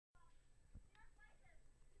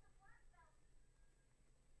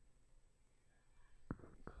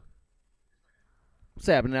What's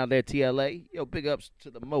happening out there, TLA? Yo, big ups to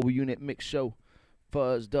the Mobile Unit Mix Show.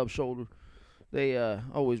 Fuzz, Dub Shoulder. They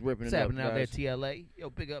always ripping it up, happening out guys. there, TLA? Yo,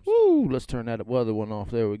 big ups. Woo, let's turn that other one off.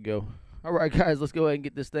 There we go. All right, guys, let's go ahead and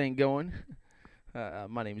get this thing going.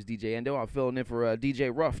 My name is DJ Ndoe. I'm filling in for DJ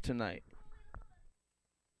Ruff tonight.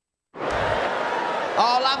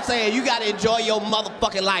 All I'm saying, you gotta enjoy your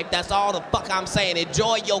motherfucking life. That's all the fuck I'm saying.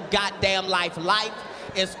 Enjoy your goddamn life. Life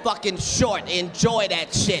is fucking short. Enjoy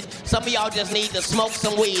that shit. Some of y'all just need to smoke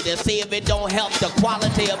some weed and see if it don't help the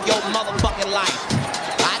quality of your motherfucking life.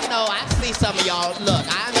 I know, I see some of y'all. Look,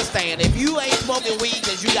 I understand. If you ain't smoking weed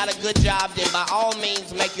because you got a good job, then by all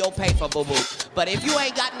means make your paper, boo-boo. But if you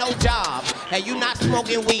ain't got no job and you not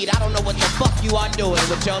smoking weed, I don't know what the fuck you are doing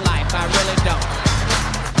with your life. I really don't.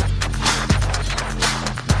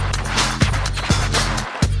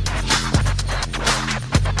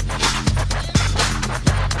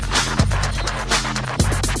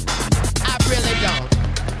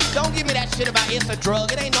 Don't give me that shit about it's a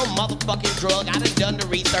drug. It ain't no motherfucking drug. I done the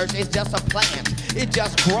research. It's just a plant. It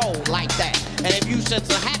just grows like that. And if you should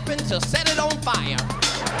happen to set it on fire,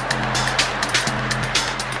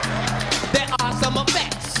 there are some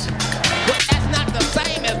effects. But that's not the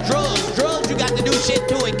same as drugs. Drugs, you got to do shit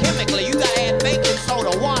to it chemically. You got to add baking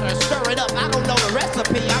soda, water, stir it up. I don't know the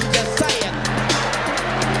recipe. I'm just saying.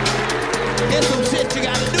 There's some shit you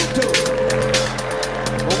got to do to it.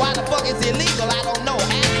 Well, why the fuck is it illegal? I don't know.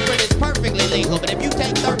 Aspirin is perfectly legal, but if you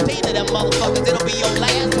take 13 of them motherfuckers, it'll be your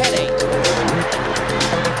last headache.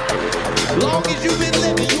 Long as you been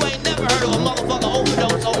living, you ain't never heard of a motherfucker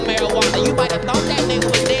overdose on marijuana. You might have thought that nigga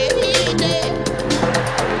was dead. He ain't dead.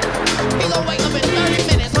 He gonna wake up in 30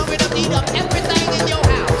 minutes, hungry enough to eat up everything in your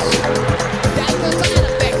house. That's the side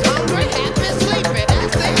effects. Hungry, happy, sleepy.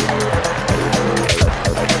 That's it.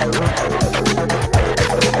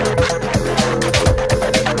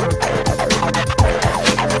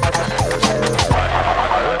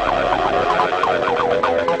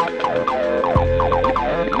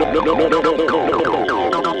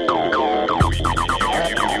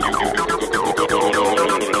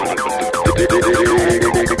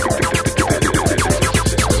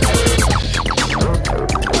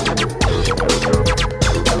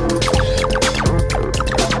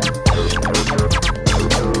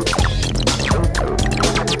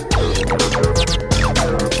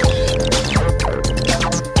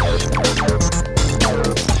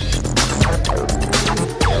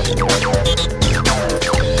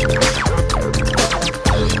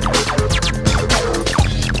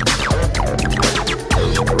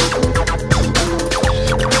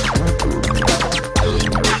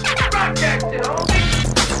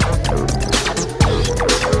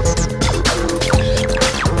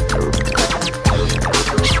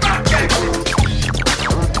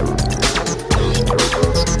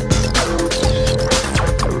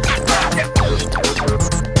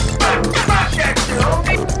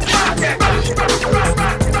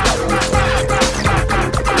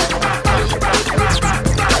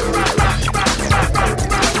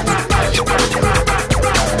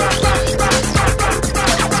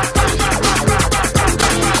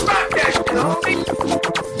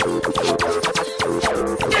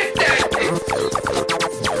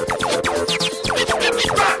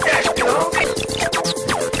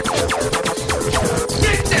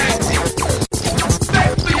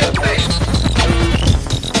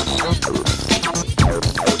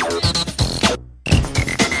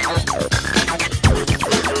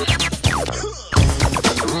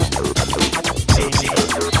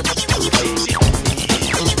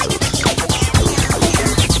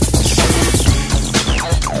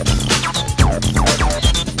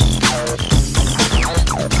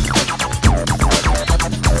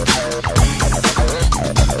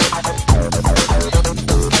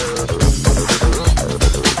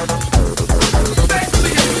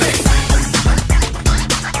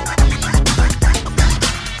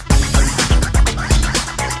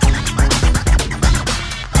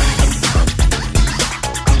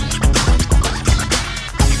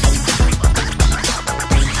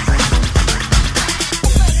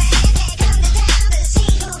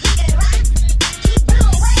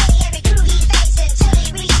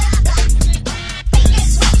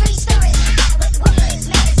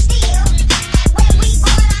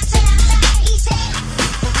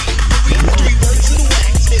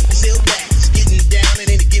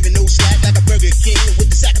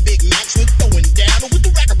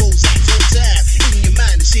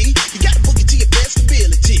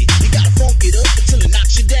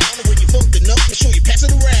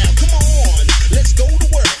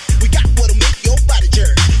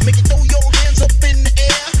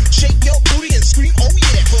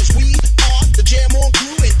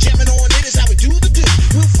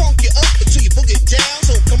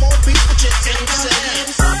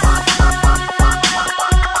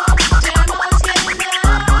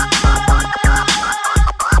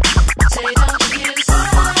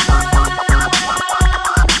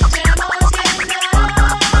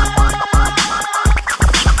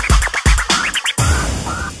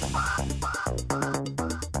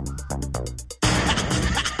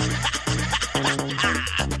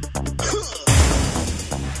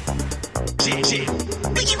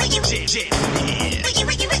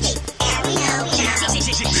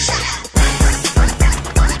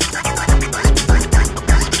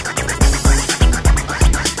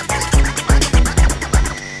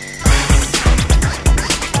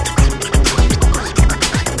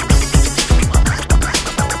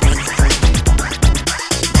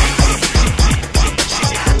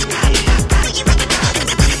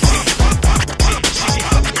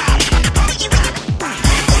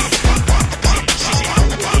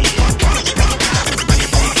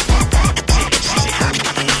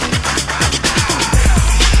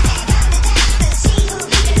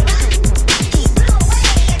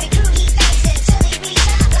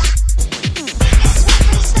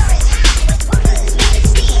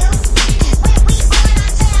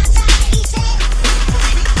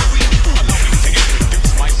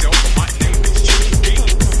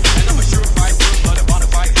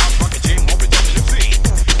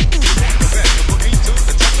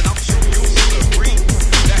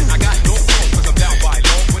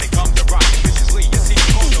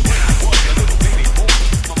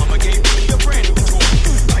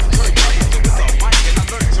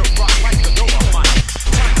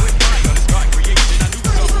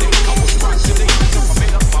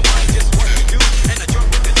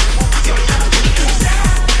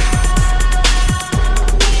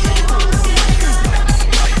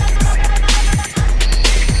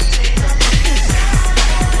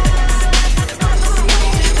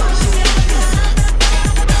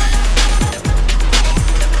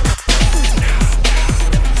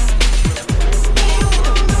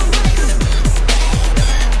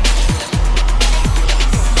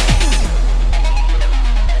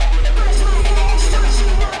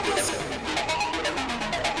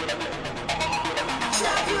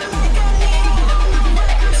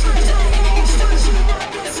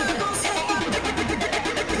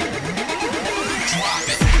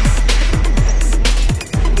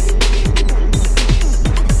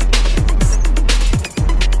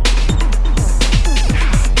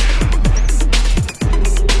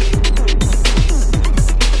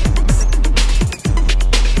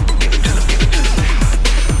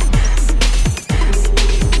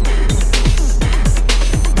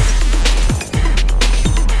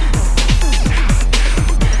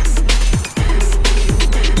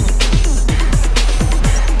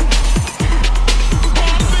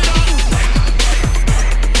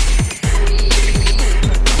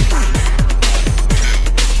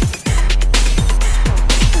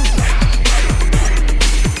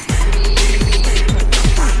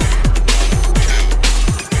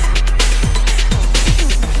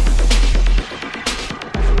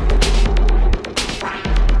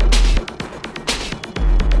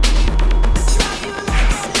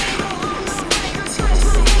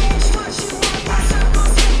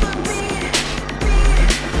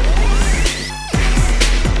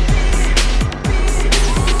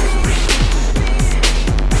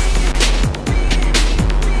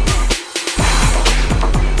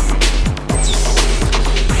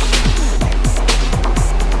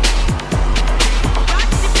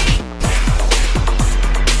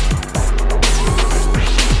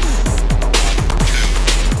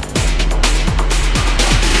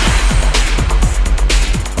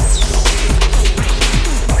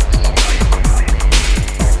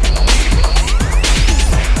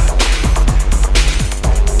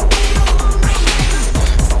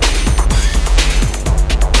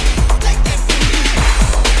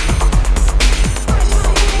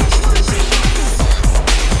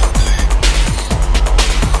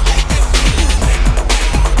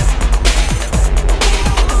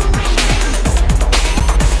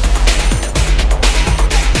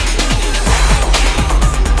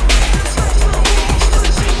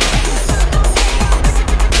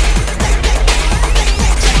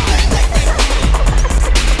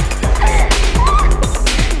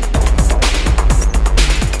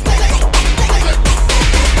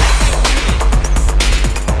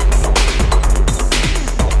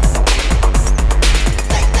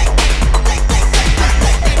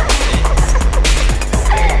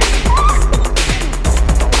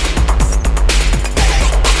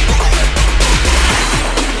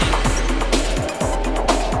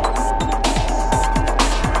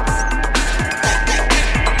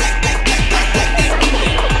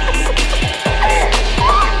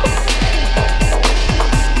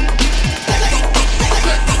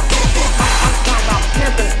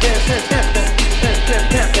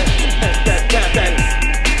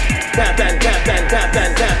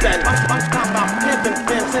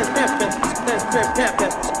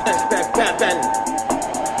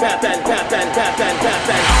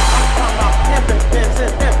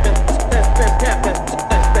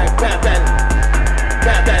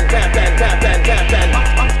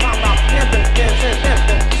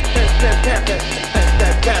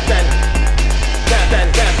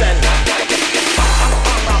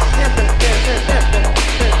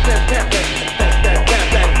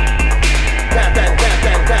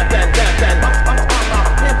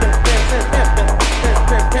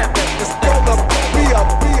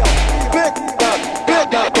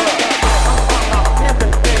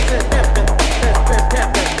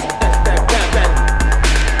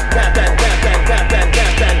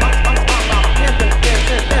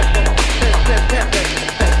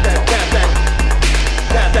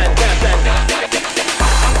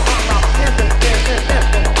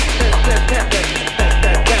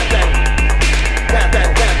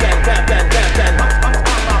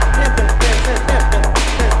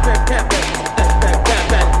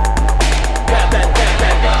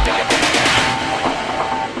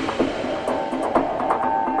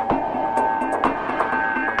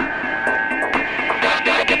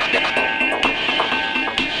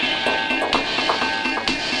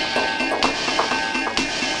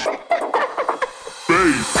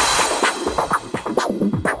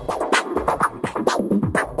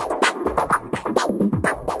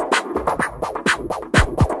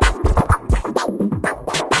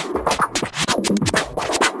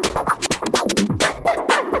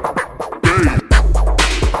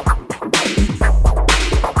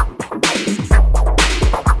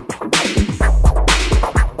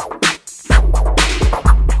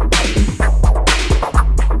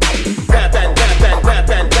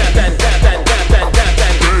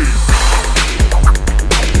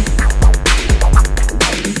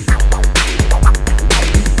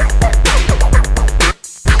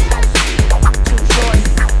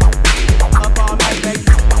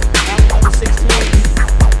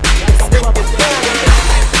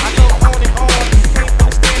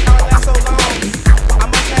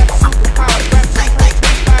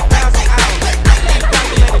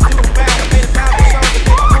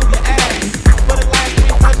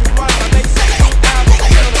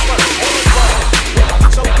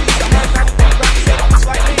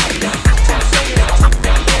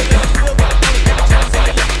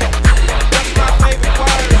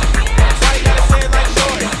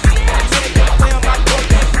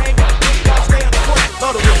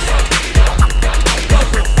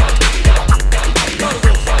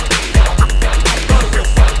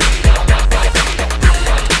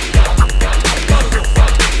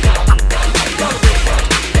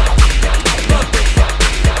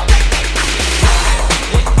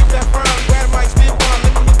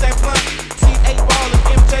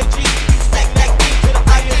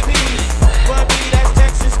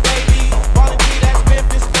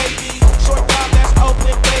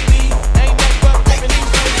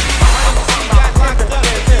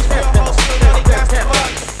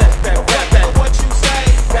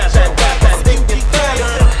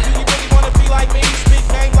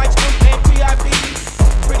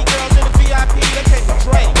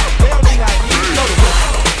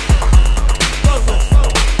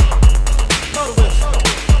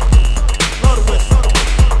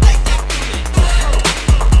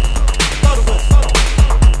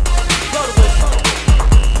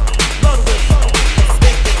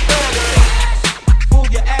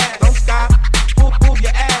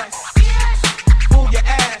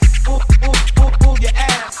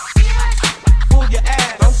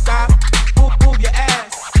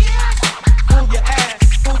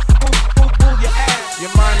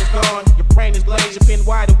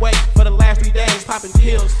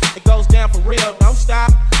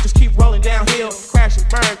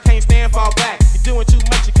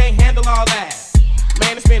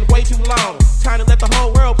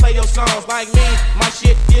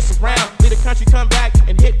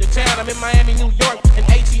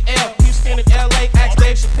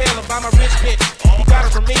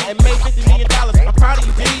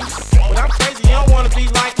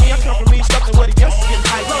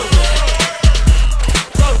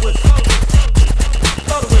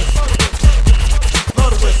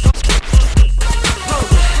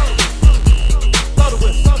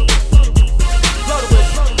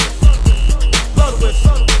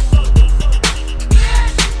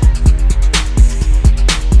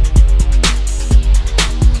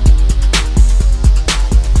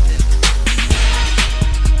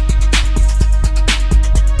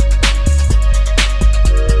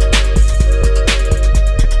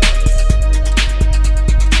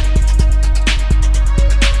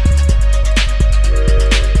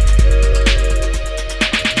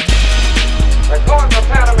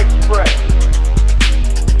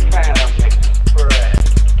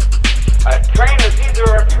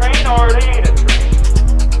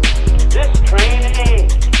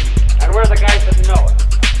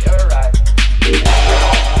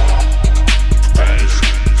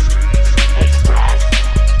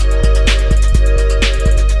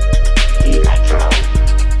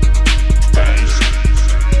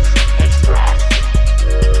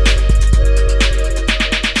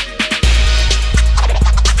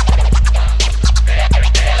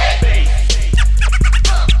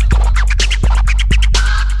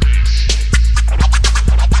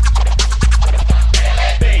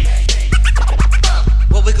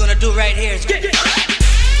 here is get it.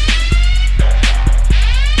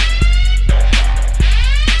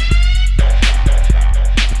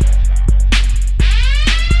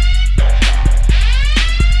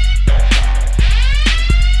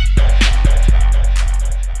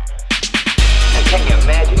 Can you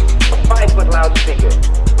imagine a 5-foot loudspeaker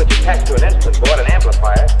which attached to an instrument board, an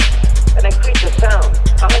amplifier, and increases sound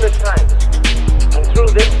 100 times? And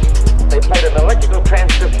through this, they played an electrical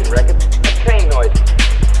transcription record of train noises,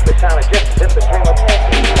 which sounded just as if the train was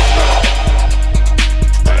passing.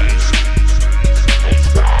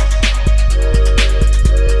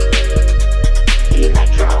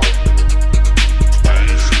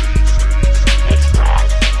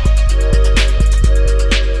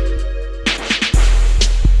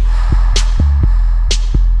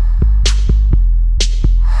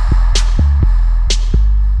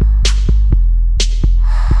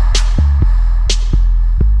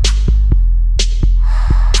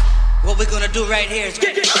 What we're gonna do right here is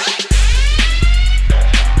get it.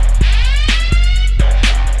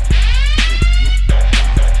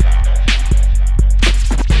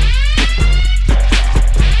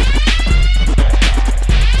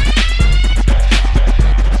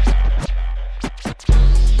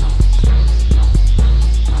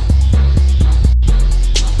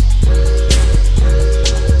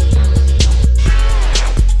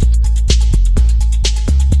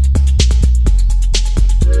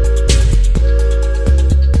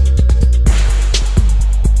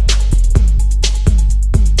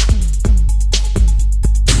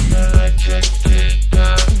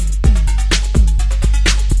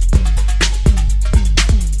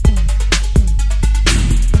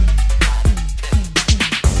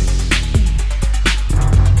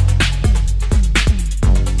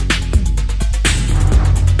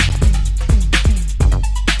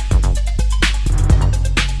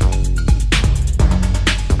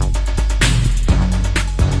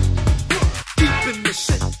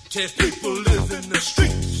 People live in the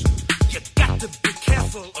streets. You got to be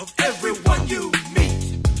careful of everyone you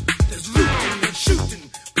meet. There's looting and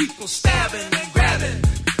shooting, people stabbing and grabbing.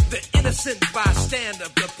 The innocent bystander,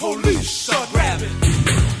 the police are grabbing.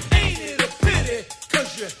 Ain't it a pity,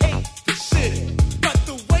 'cause you hate the city. But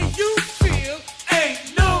the way you feel ain't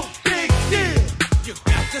no big deal. You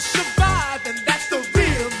got to survive, and that's the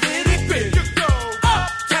real nitty-gritty. You go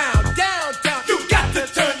uptown, downtown, you got to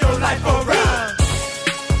turn your life around.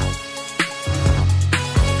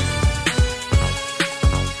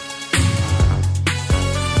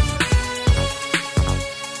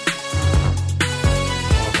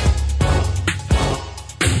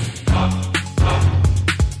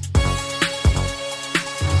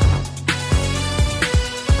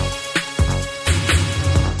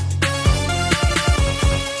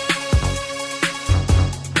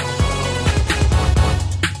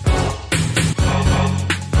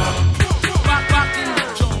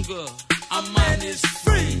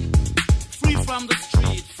 From the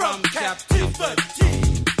street, from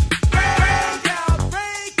captivity.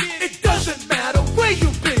 It doesn't matter where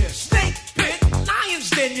you've been. Snake pit, lions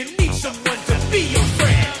den, you need someone to be your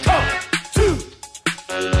friend. Come to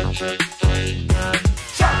Electric Kingdom.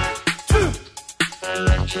 Try to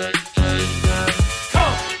Electric Kingdom.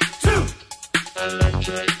 Come to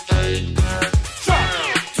Electric Kingdom. Try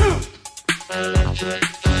to Electric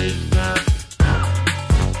Kingdom.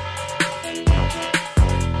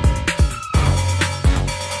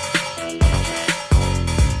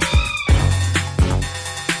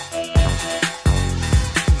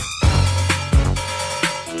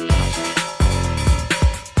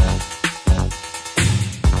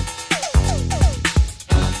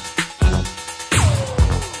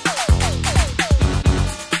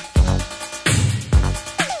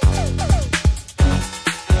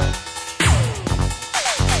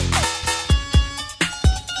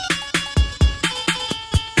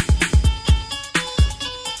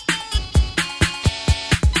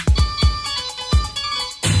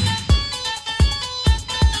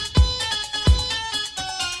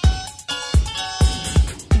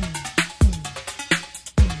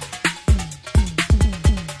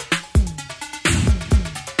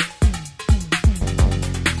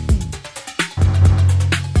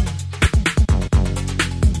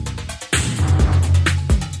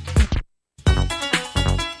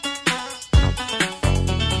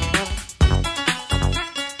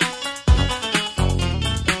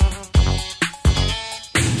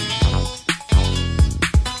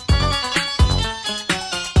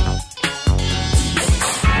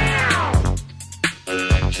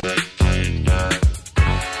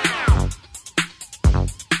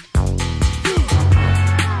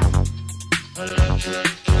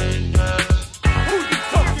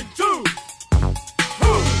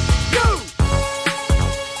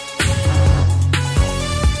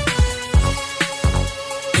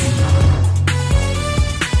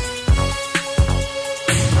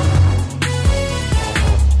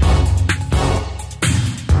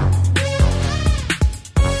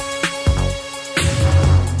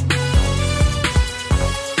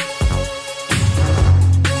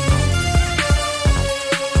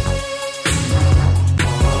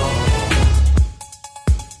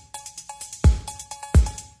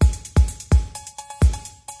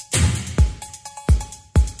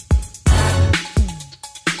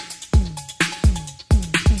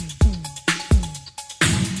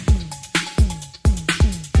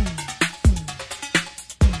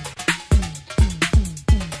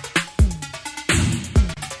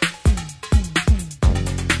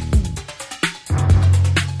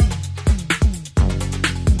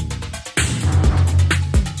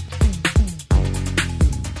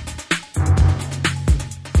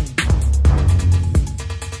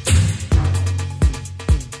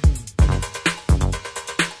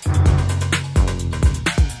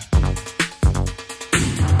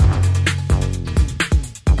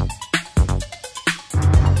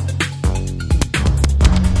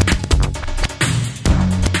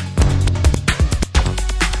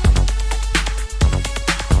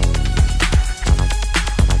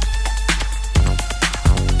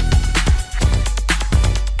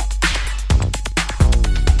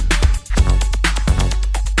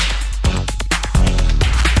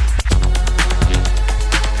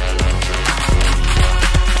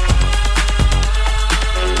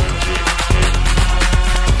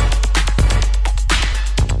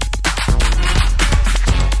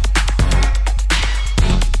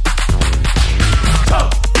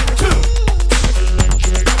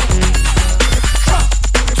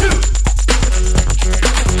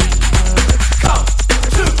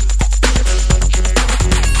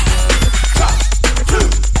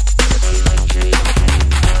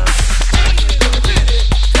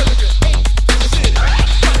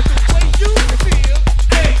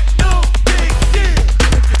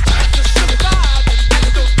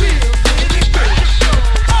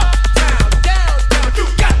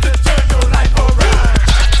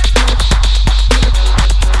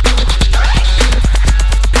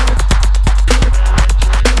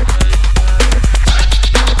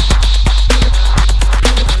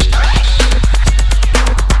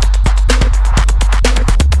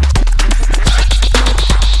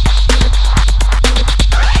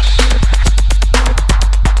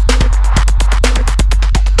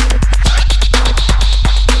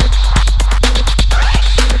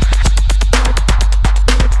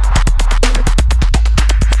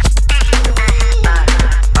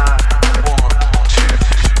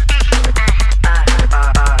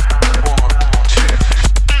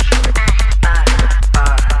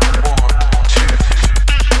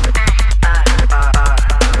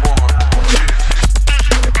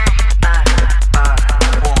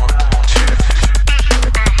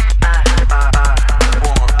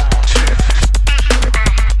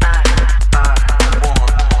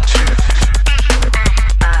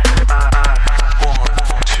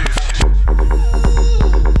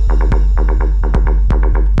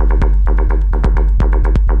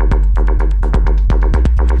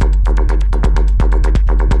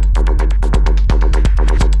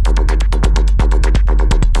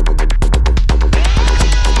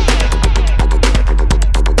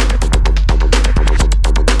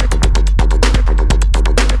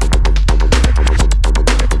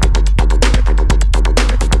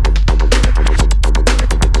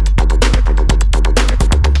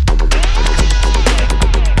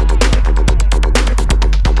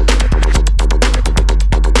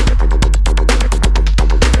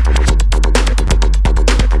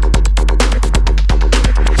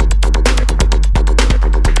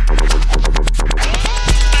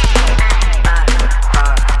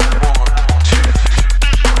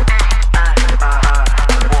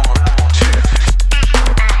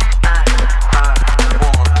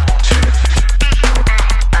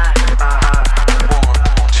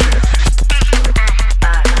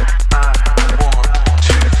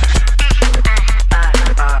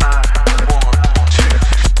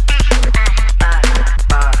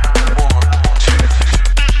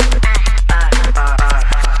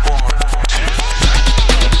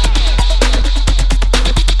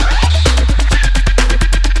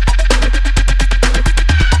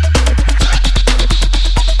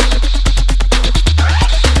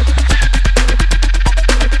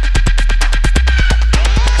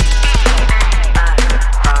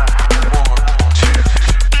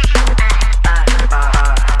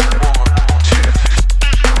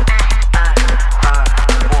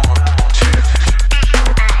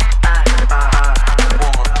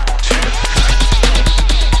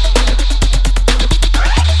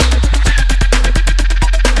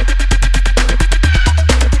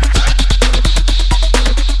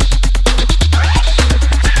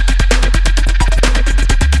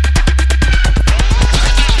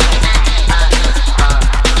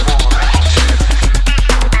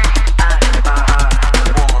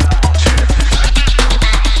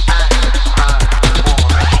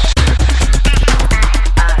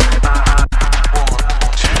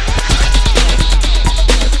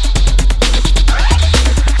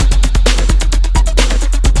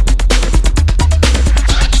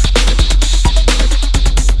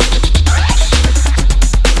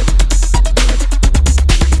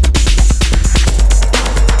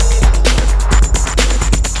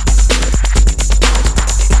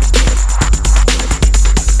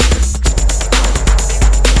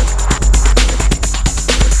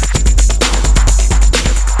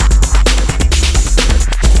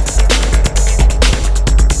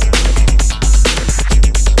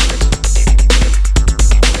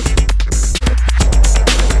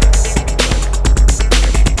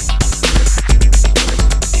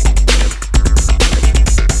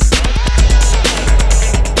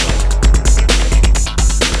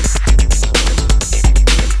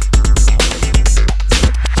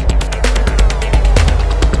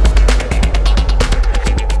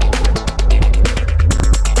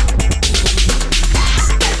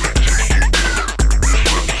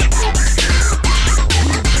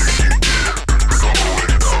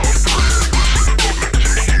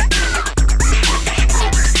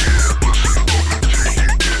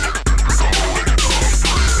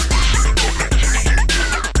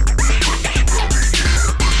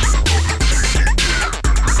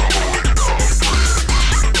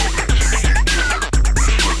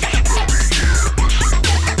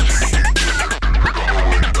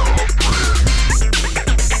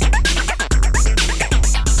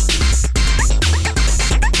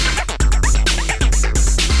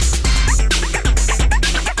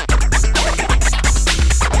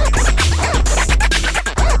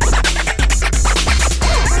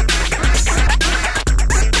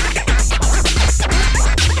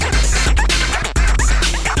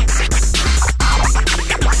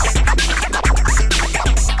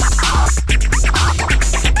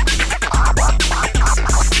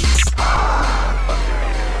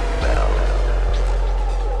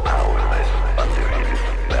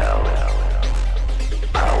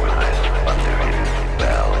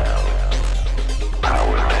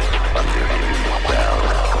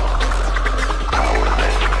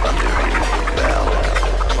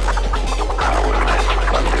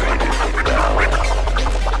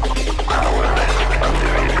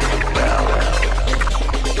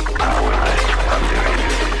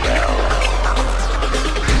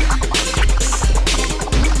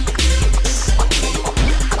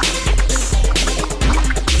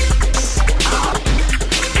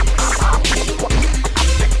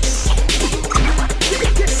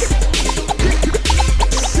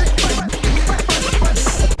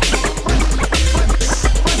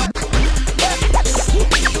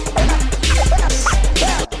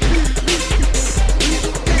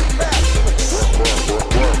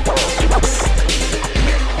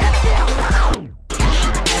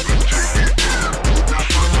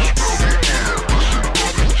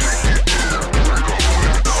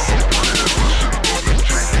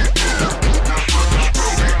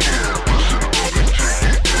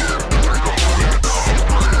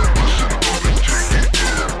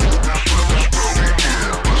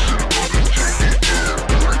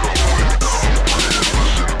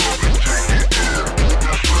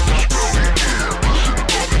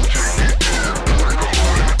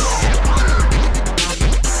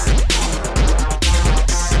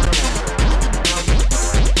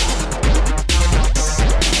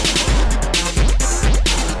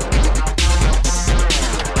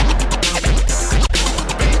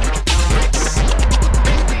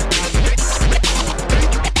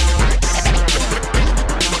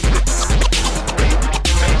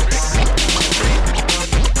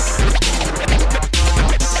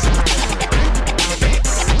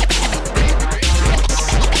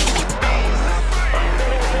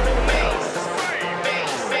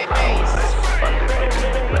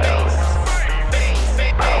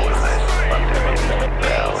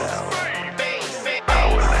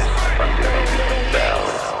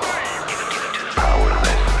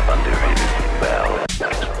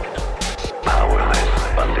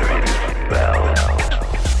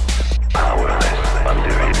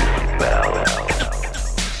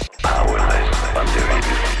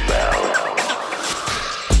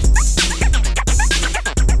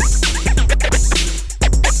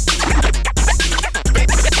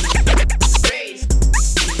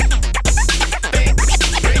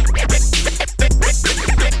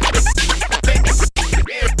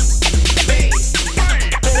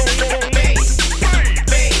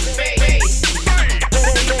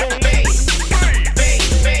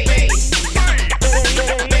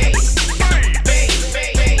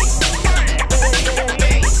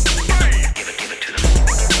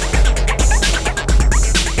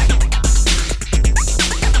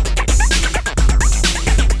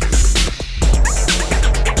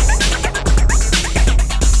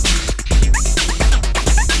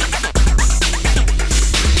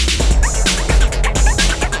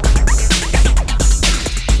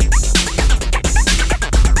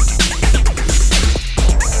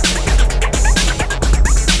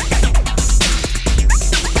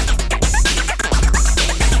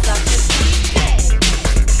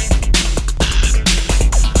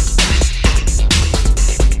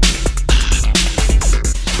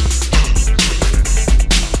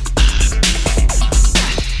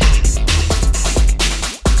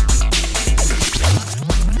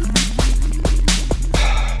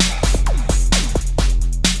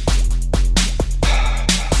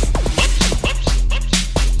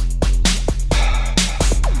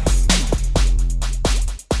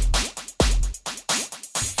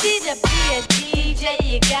 See, to be a DJ,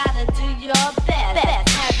 you gotta do your best.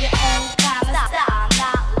 Have your own kind of style,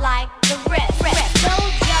 not like the rest. So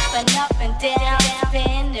jumping up and down,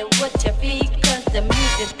 spinning with your feet, cause the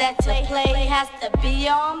music that you play has to be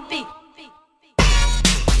on beat.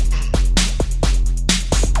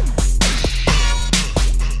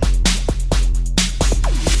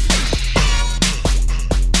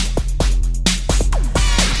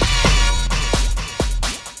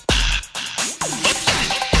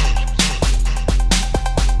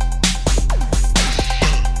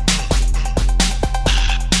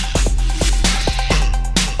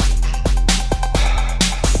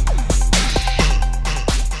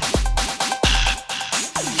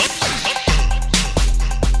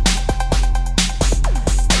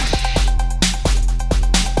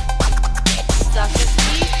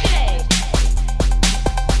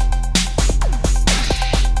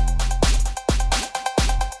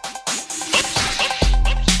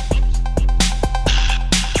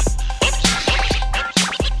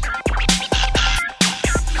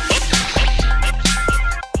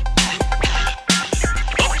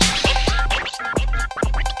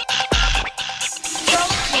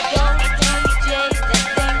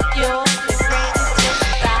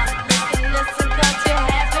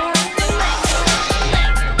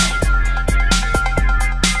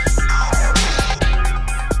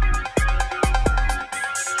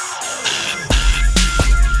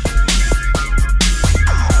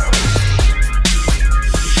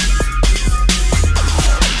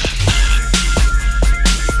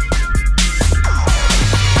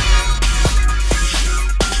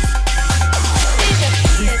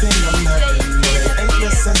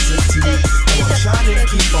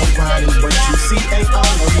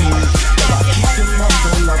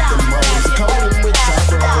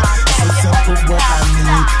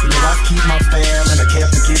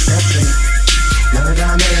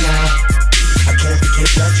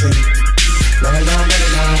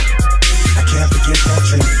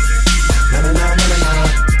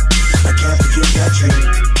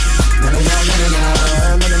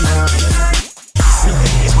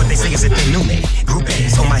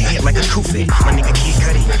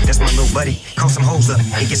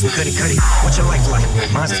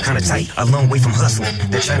 A long way from hustling,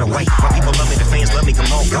 they're trying to wait. My people love me, the fans love me, come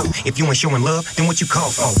on, go. If you ain't showing love, then what you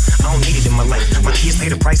call for? I don't need it in my life. My kids pay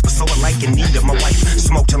the price, but so alike in need of my wife.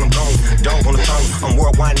 Smoke till I'm gone, dog on the phone. I'm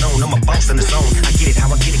worldwide known, I'm a boss in the zone. I get it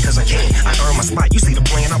how I get it, cause I can. I earn my spot, you see the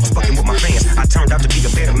plan, I was fucking with my fans. I turned out to be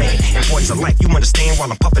a better man. Importance of life, you understand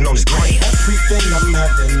while I'm puffing on this grand. Everything I'm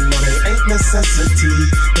having, no, they ain't necessity.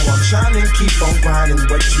 Though I'm trying to keep on grinding,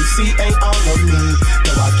 what you see ain't all of me.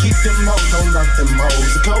 Though I keep them hoes, don't love them hoes.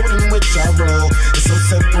 The code in which I roll, it's so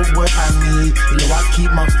simple what I need. You know I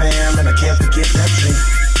keep my fam and I can't forget that tree.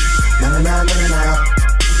 Na na na na na,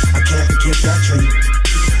 I can't forget that tree.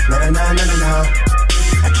 Na na na na na,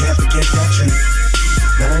 I can't forget that tree.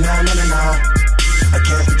 Na na na na na, I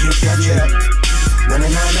can't forget that tree. Na na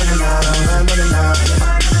na na na na na.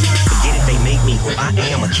 Forget it, they make me who I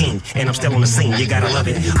am, a king, and I'm still on the scene. You gotta love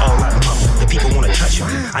it. All out of puff, the people wanna touch you.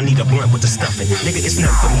 I need a blunt with the stuffing. Nigga, it's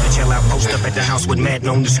nothing for me to chill out, post up at the house with Madden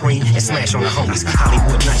on the screen and smash on the homies.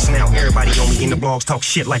 Hollywood nights now, everybody on me in the blogs talk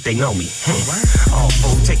shit like they know me. All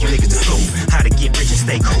fool, take your niggas to school. How to get rich and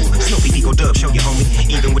stay cool. Snoopy, Eagle Dub, show you homie.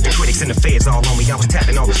 Even with the critics and the feds all on me, I was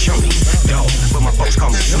tapping all the showies. Dog, but my folks call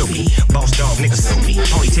me Snoopy. Boss dog, niggas sue me.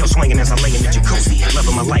 Ponytail swinging as I lay in the jacuzzi.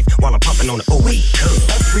 Loving my life while I'm pumping on the OE.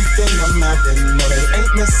 Everything I'm having, no, they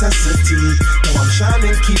ain't necessity. Though I'm trying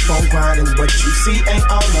to keep on grinding, what you see ain't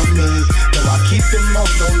all of me. Though I keep them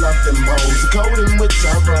hoes, don't love them hoes. The code in which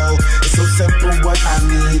I roll, it's so simple what I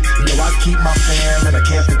need. You know I keep my fam and I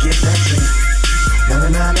can't forget that tree. Na na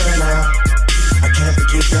na na na, I can't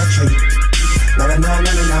forget that tree. Na na na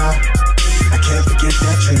na na, I can't forget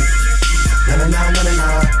that tree. Na na na na na,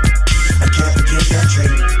 I can't forget that tree.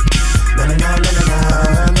 Na na na na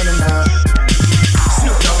na na na.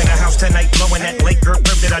 Snoop Dogg in the house tonight, blowing that late girl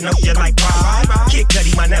burp that I know you like. Kid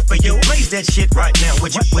Cudi, my nap for you. Blaze that shit right now,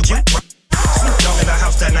 would you? Snoop Dogg in the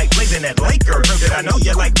house tonight, blazing that late girl burp that I know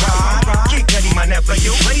you like. Kid Cudi, my nap for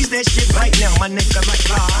you. Blaze that shit right now, my nigga like.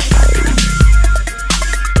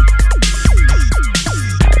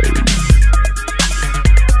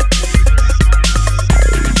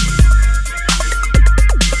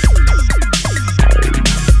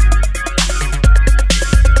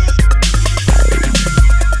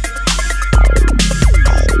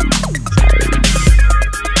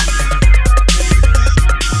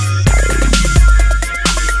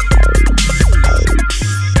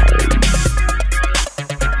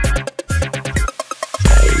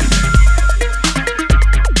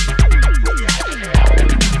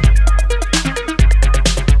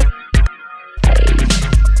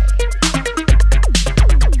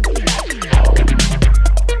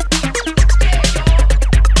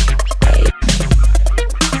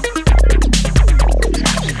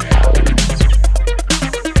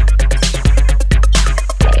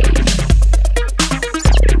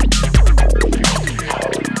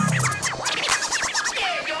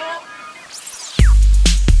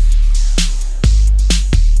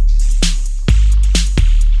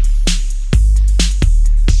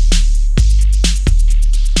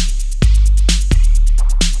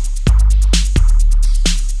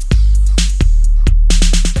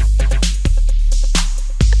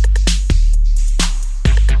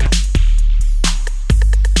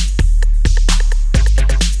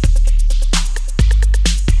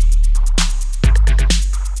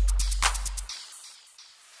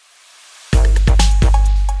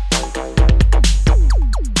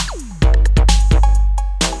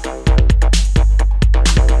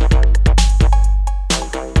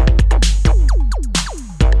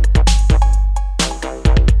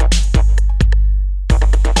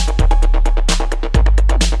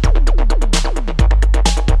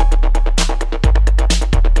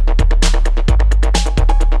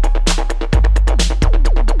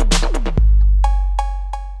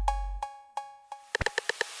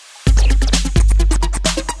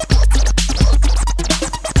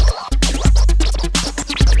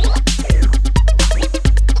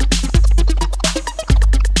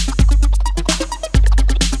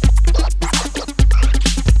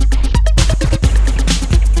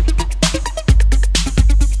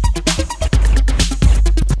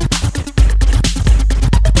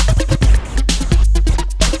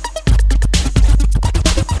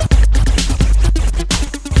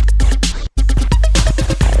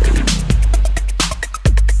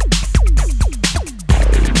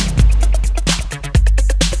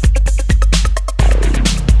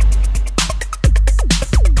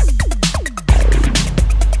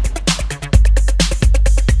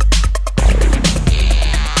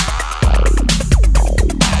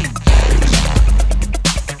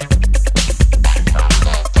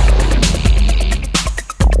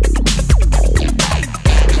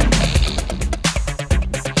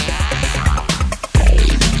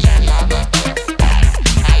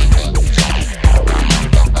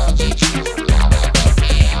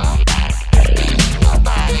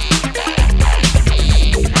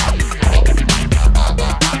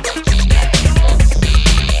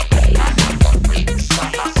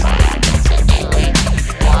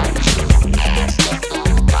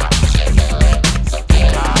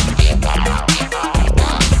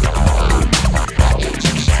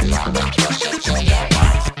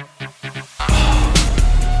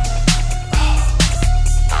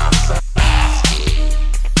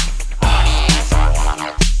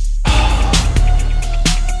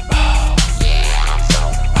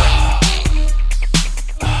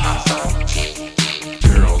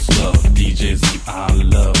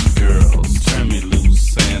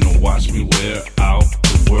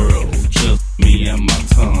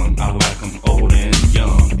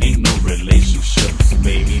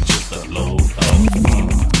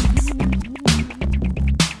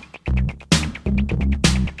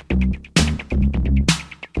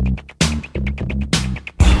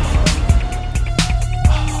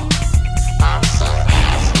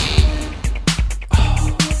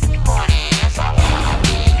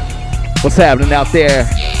 What's happening out there?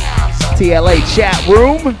 TLA chat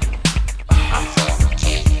room.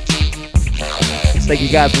 Thank you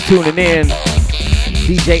guys for tuning in.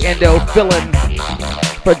 DJ Endo filling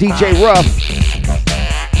for DJ Ruff.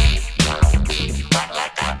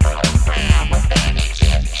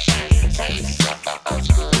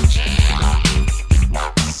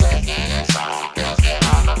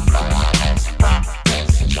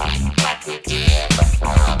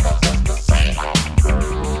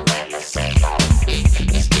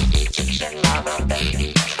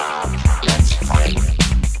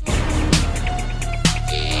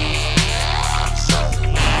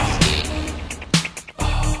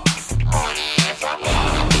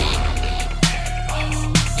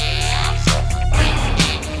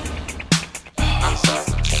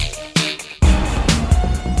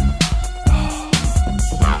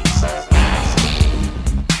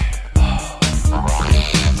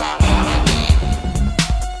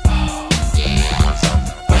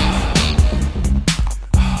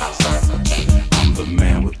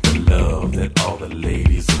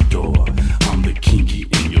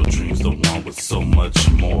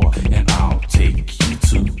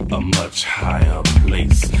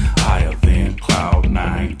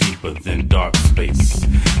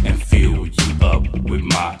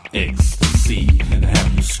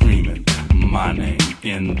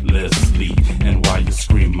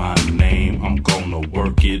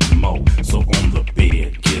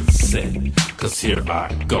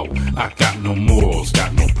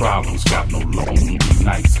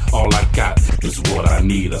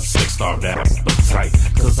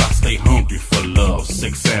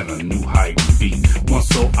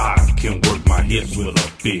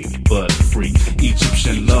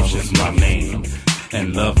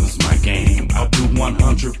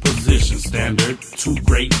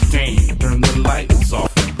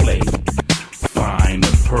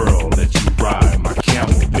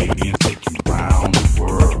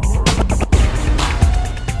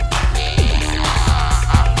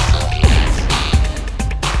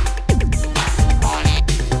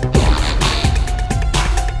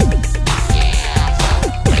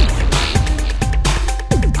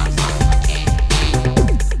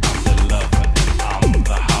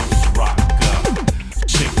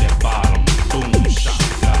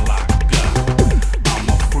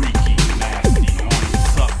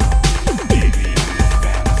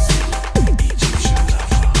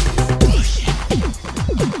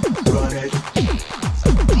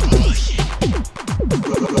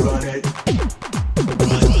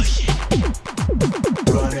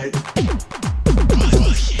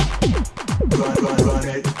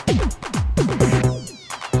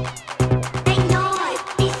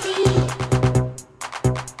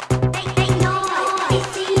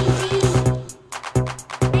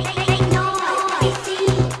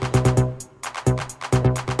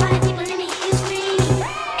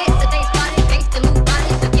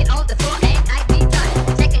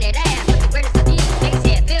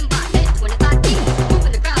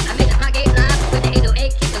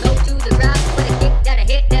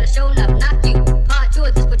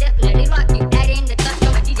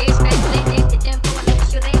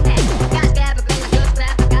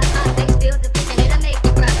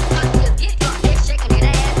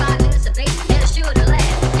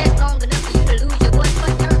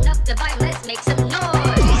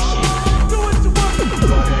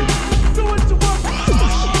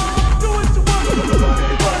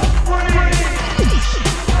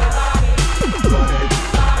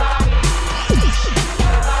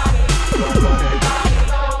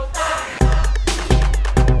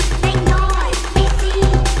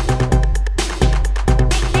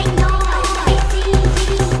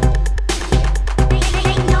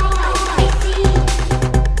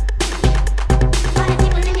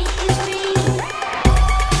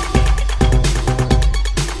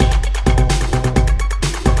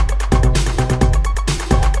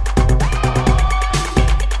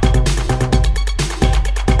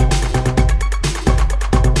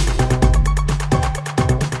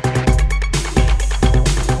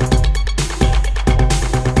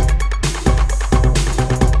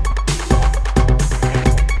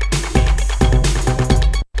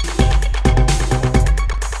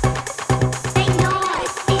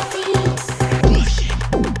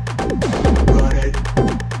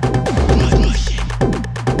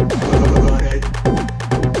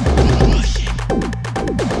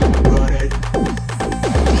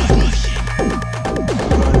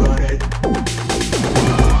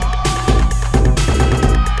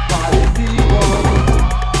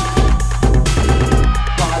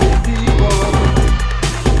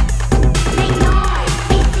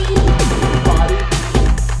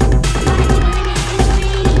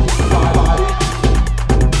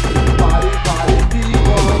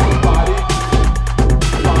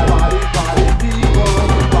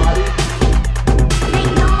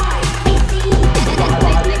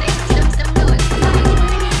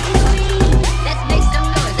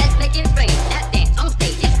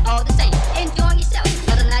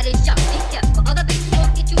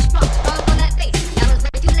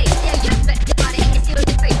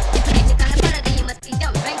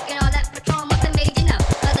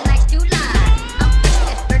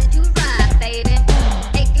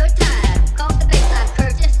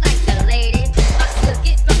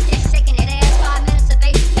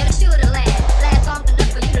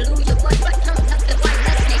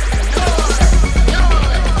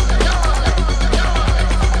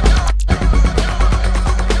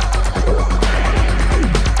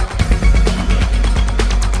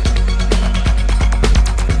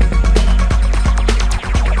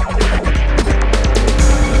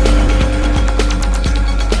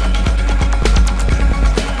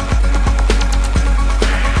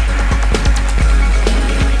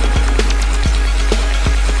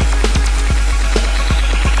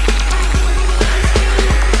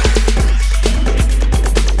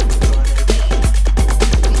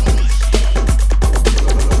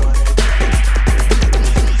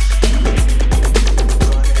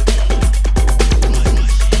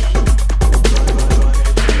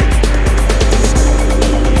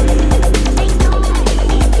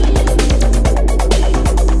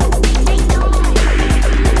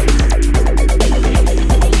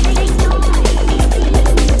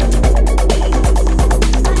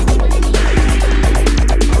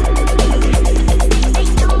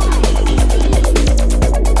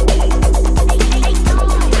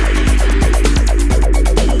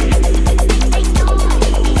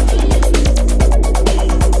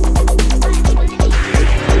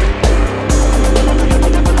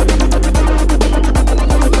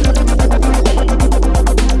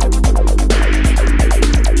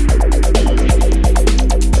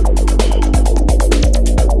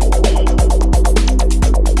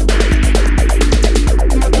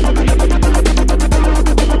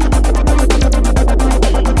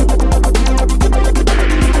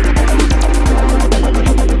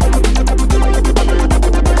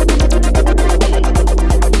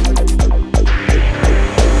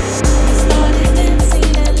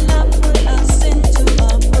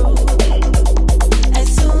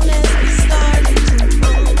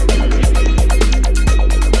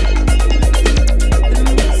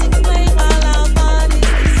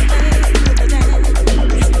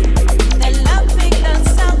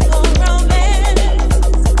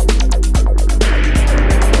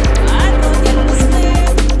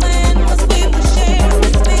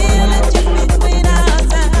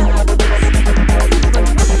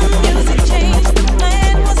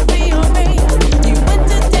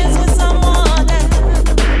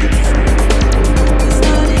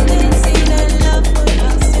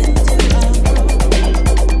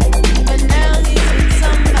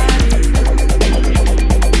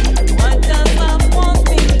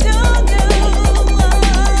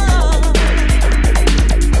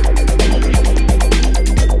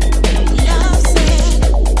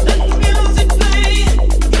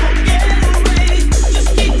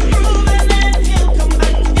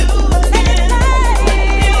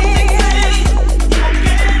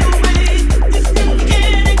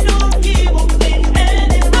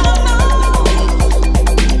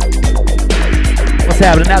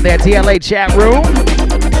 happening out there at TLA chat room.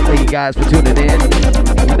 Thank you guys for tuning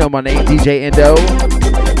in. You know my name, DJ Endo.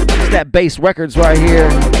 It's that Bass Records right here.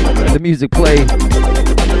 Let the music play.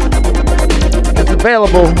 It's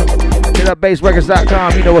available. Hit up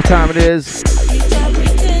bassrecords.com. You know what time it is.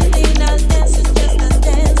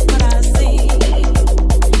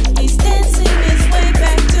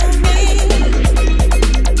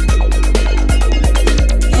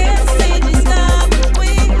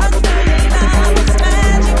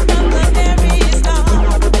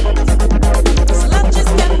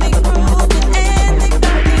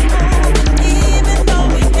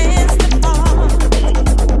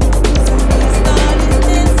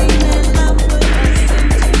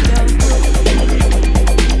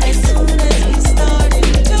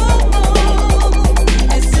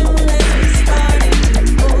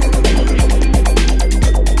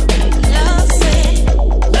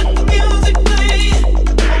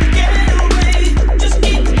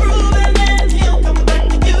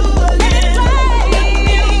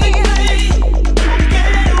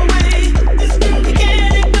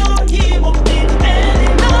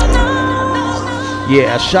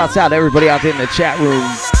 Yeah, shouts out to everybody out there in the chat room.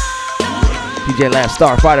 DJ Last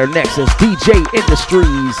Starfighter, Nexus, DJ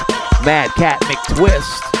Industries, Mad Cat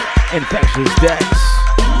McTwist, Infectious Dex,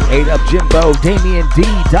 8 Up Jimbo, Damien D,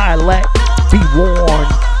 Dialect, Be Warned,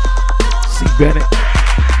 C Bennett,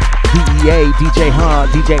 DEA, DJ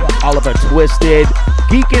Hunt, DJ Oliver Twisted,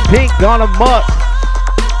 Geek and Pink, Gone Amok.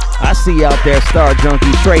 I see you out there, Star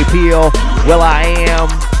Junkie, Trey Peel, Will I Am,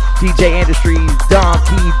 DJ Industries,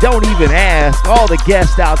 Donkey, Don't Even Ask, all the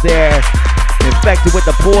guests out there, Infected with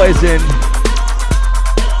the Poison,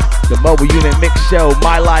 the Mobile Unit Mix Show,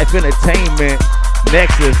 My Life Entertainment,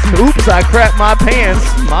 Nexus, Oops, I Crapped My Pants,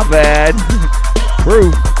 my bad,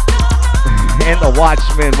 Proof, and the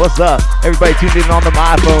Watchmen. What's up? Everybody tuned in on the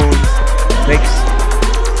iPhones. Thanks.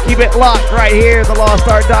 Keep it locked right here at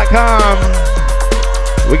thelostart.com.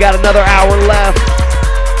 We got another hour left.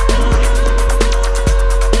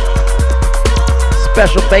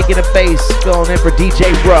 Special Bacon and Bass filling in for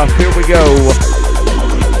DJ Ruff. Here we go.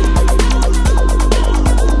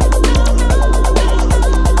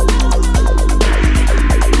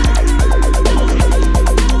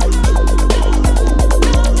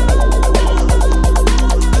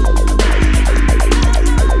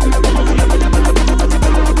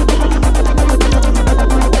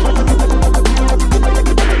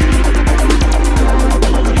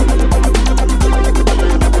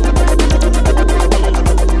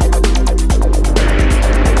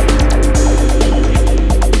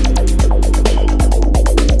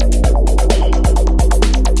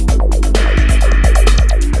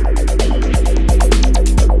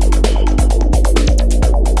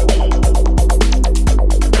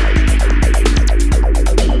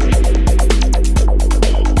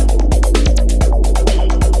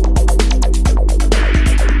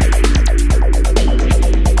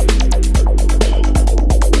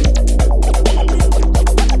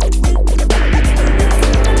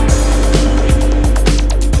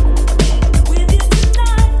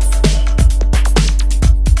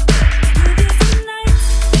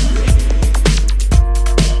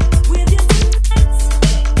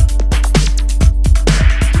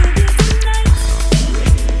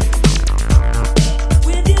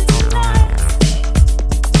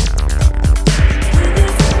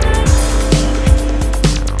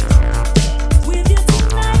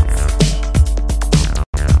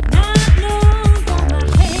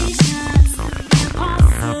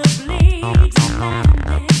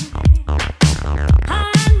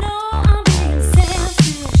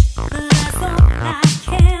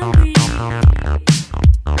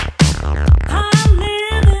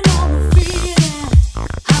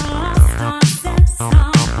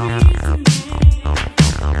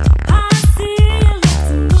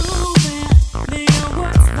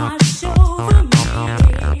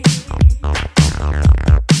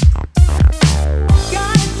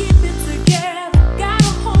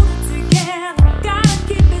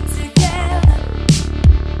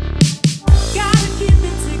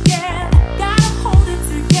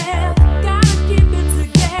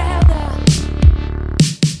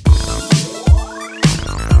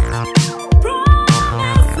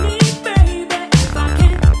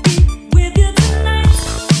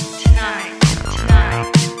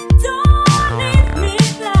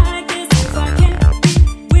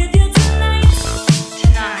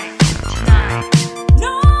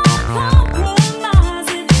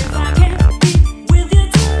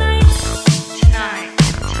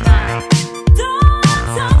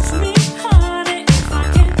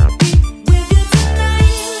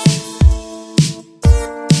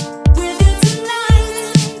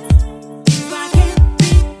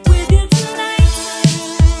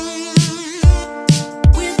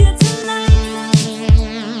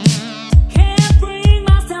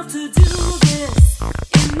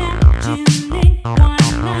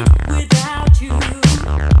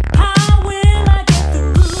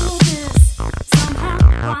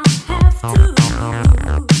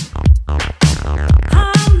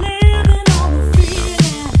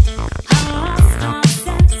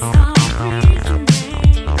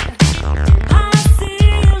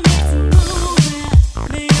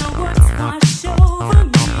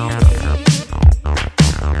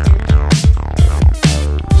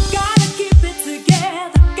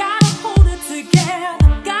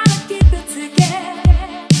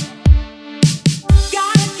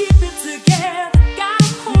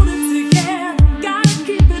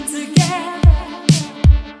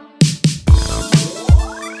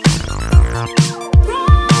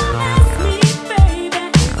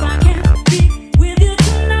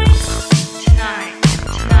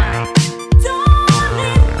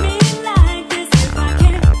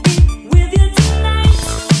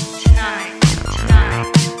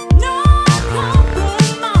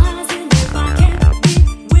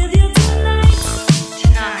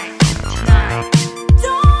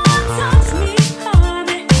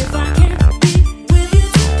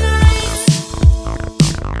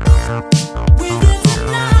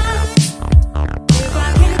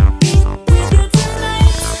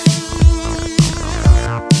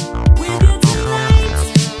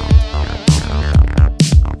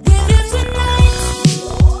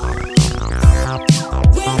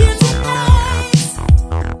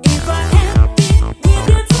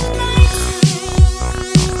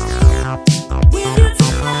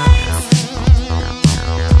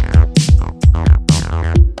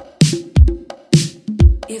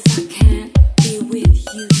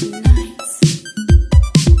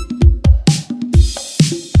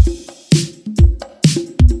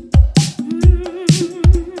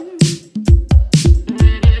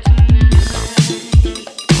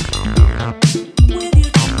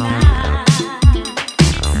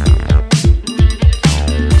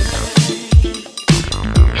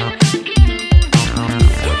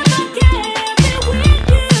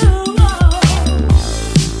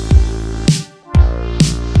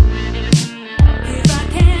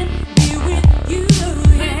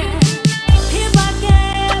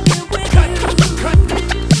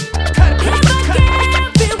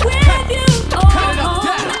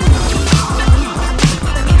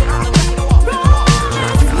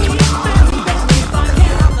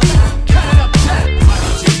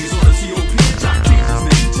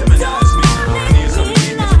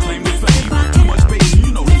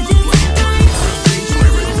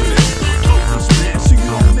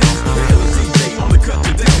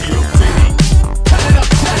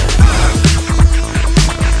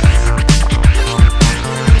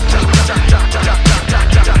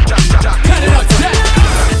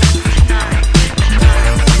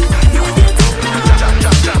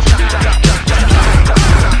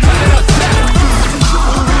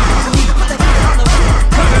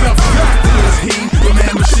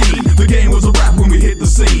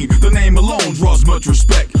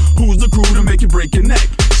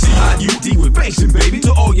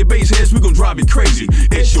 drive me crazy.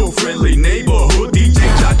 It's your friendly neighborhood DJ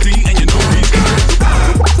Jody, and you know he's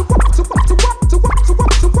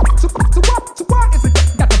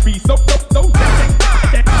got to be so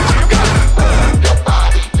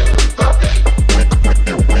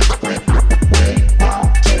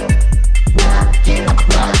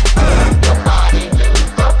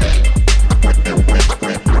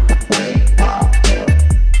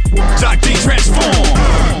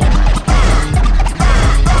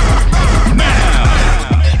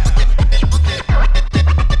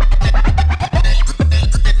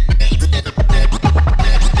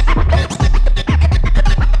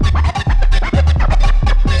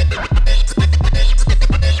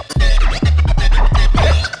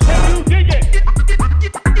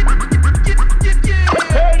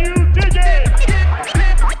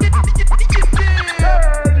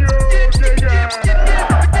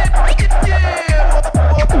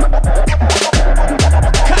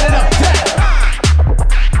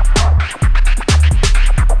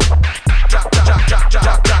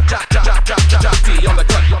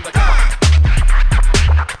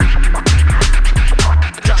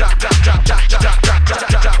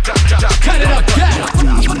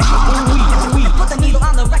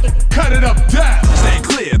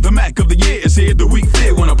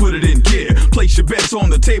on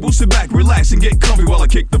the table, sit back, relax, and get comfy while I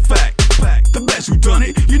kick the fact. The best who done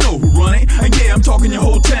it, you know who run it. And yeah, I'm talking your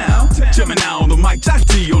whole town. Jamming out on the mic, Jock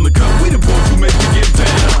T on the cut. We the boys who make you get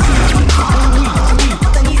down.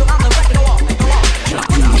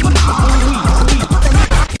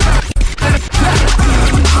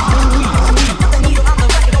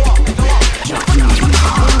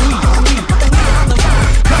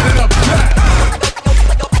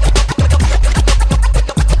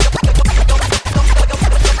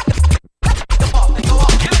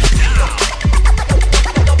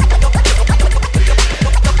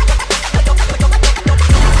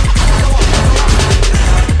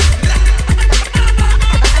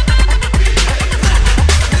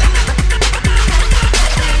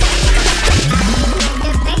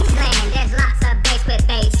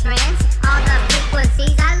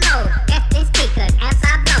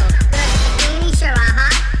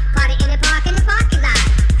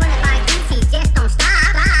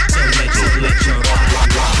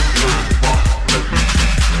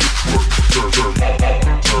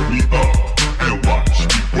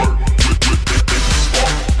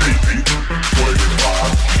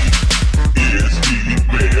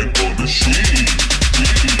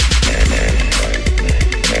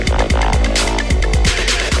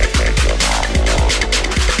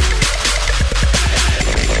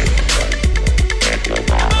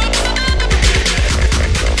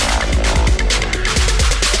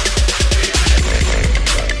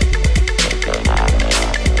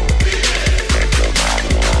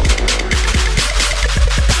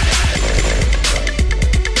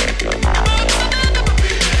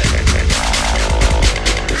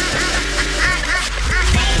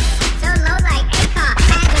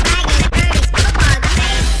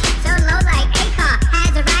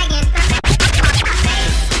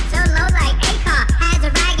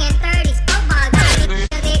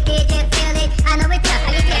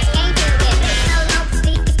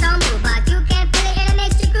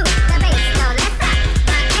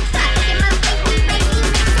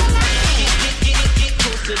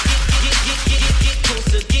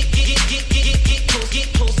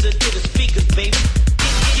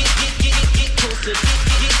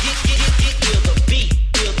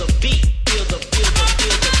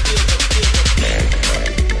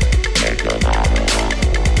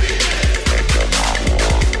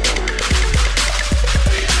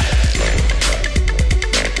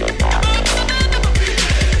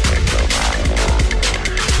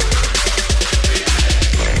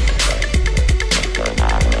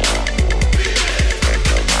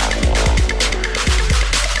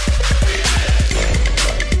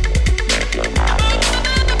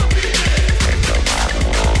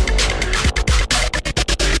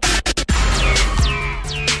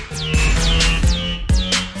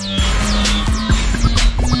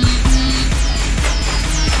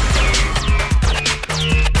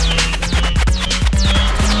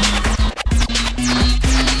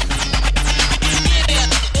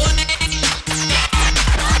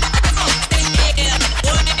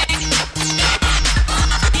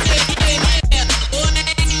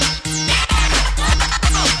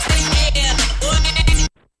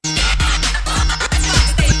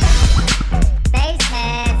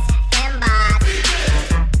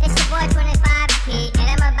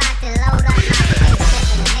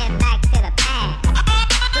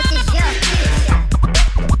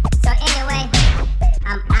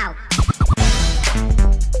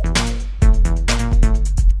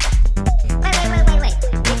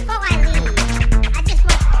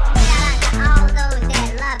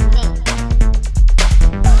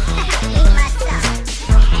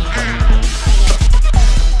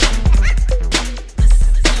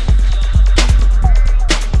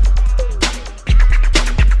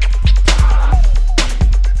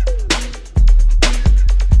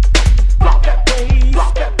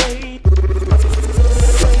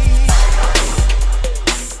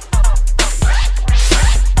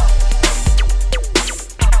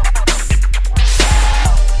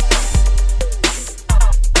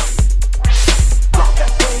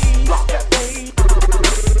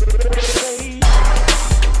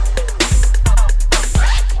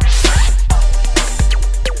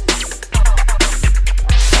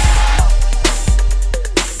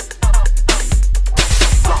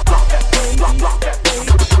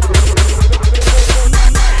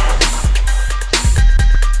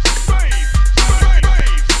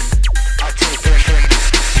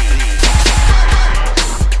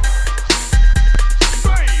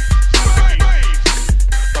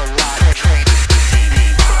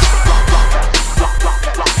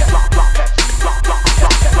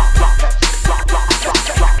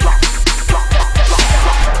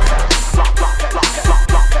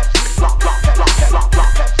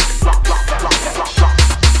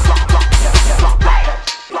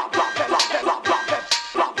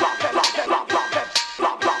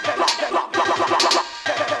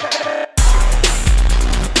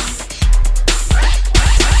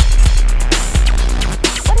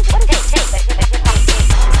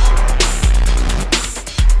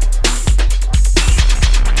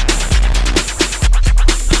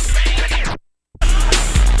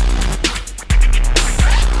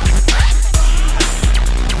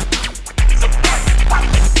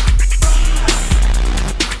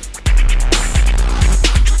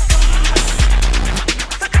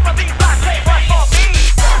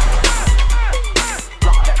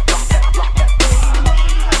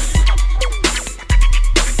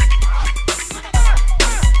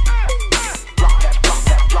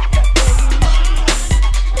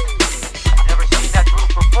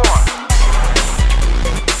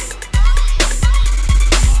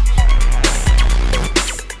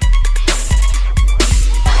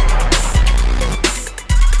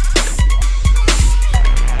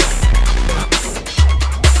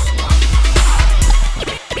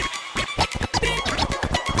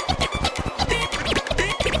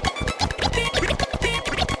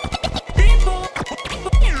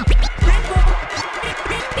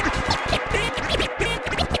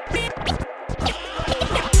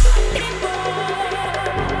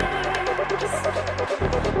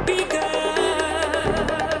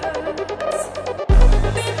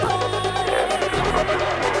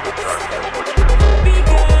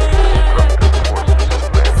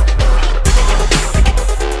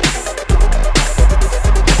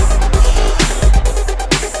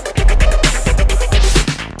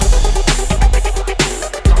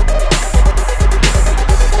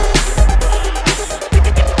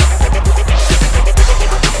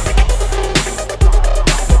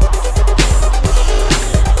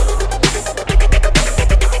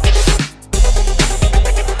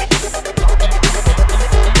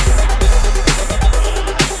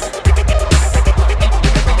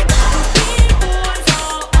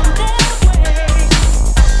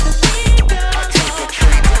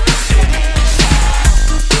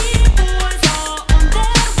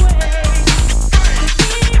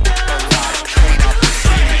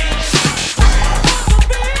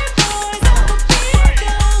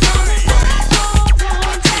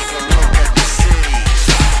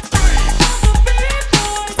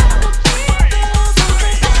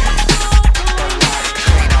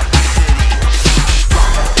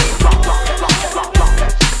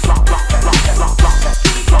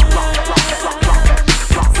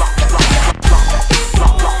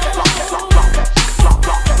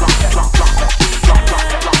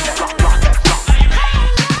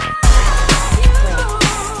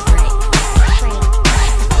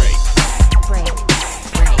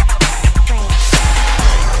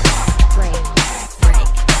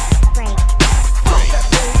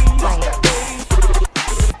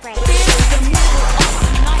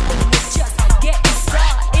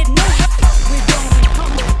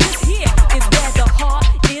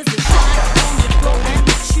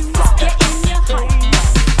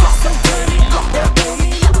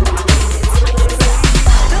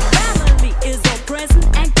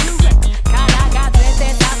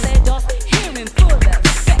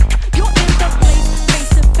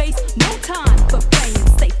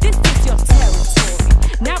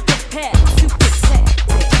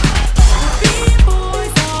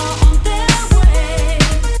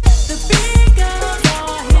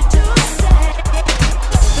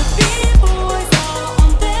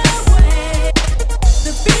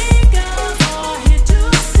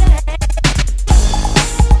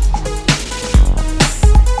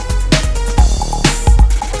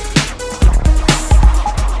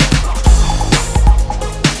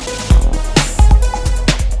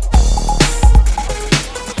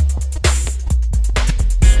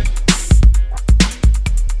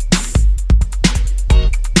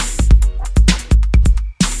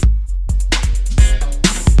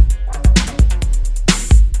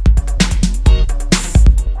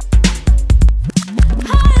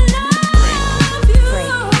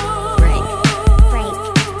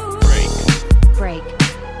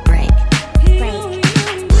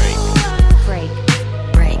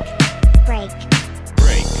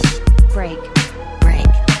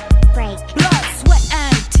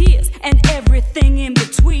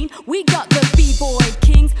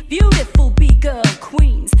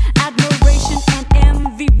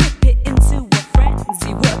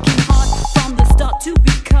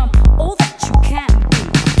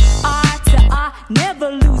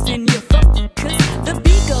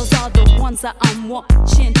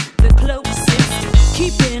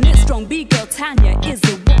 strong B-girl Tanya is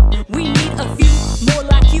the one. We need a few more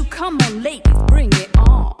like you. Come on, ladies, bring it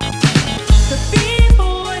on. The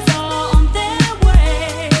B-boys are on their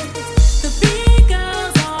way. The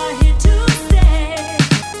B-girls are here to stay.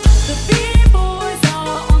 The B-boys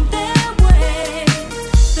are on their way.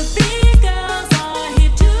 The B-girls are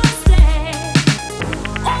here to stay.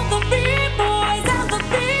 All the B-boys and the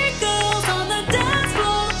B-girls on the dance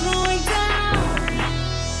floor throwing down.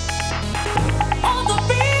 All the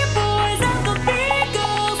B-boys and the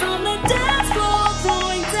B-girls on the dance floor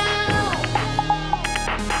throwing down.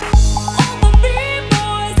 All the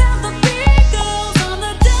B-boys and the B-girls on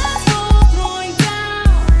the dance floor throwing down.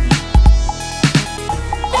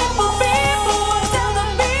 All the B-boys and the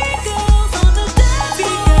B-girls on the dance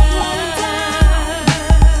floor throwing down.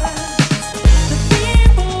 The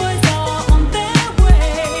B-boys are on their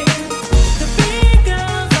way. The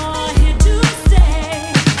B-girls are here to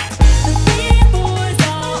stay. The B-boys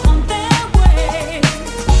are on their way.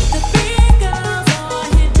 The B-girls are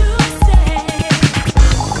here to stay.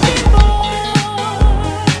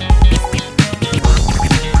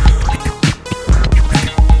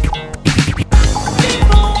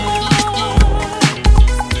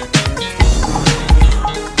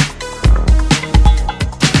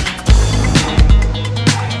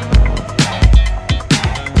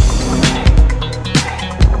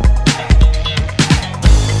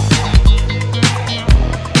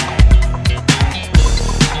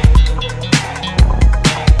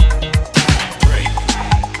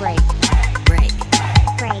 Break, break,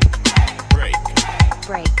 break, break, break,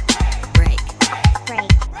 break,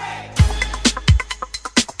 break.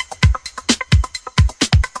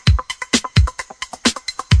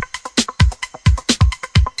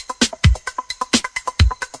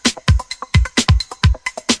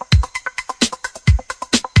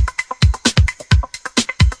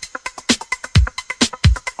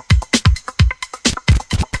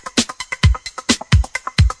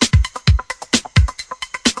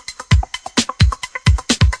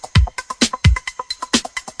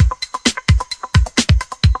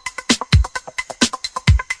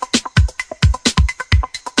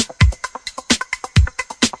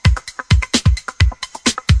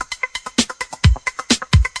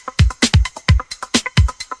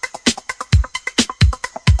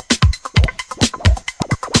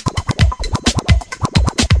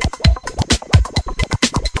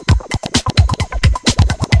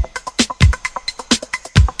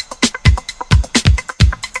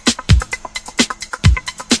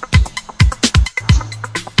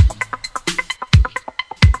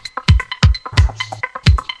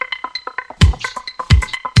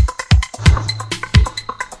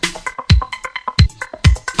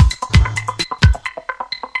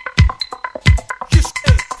 You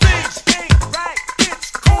say things ain't right, it's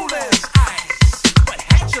cold as ice. But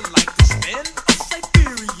how'd you like to spend a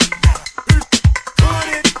Siberian night? Could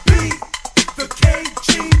it be the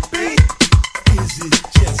KGB? Is it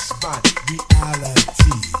just my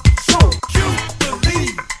reality? So you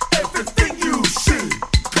believe everything you see,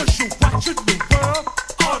 'cause you're watching the world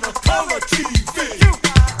on a color TV.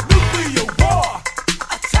 Nuclear war,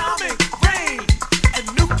 atomic rain, and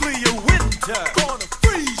nuclear winter gonna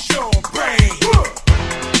freeze your brain.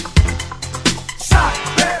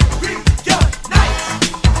 Siberian nights.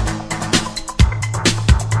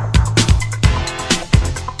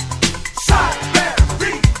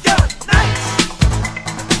 Siberian nights.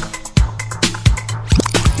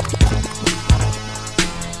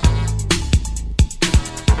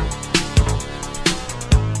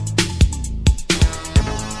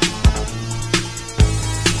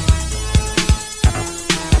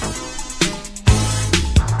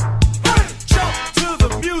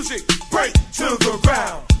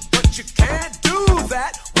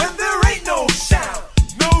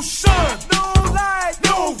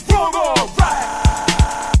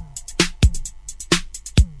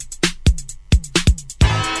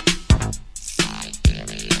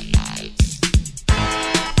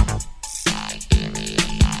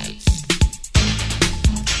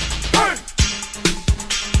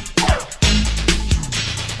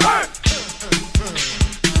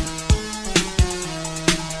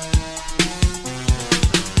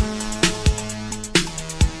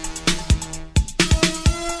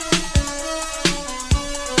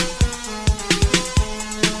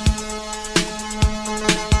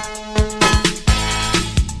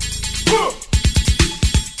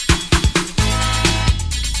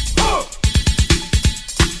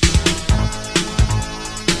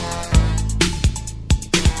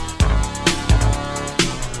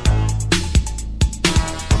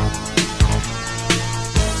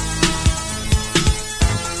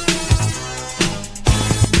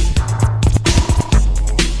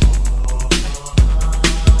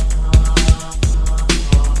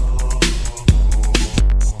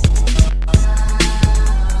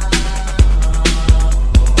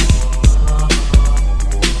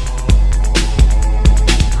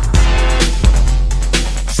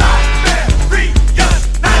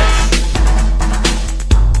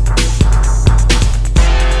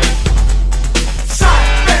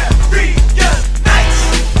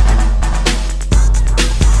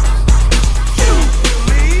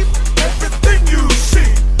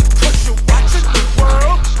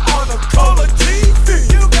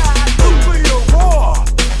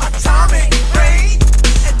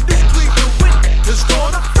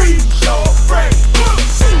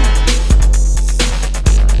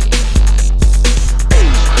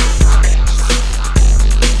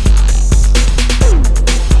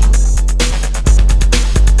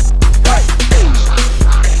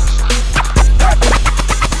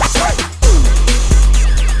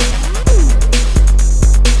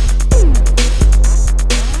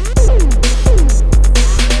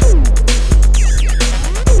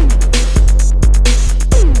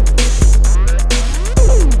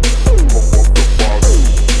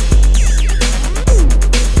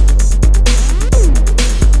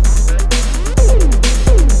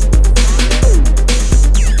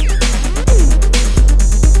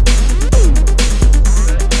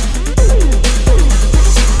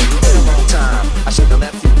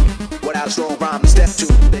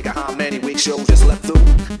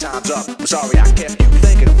 up. I'm sorry I kept you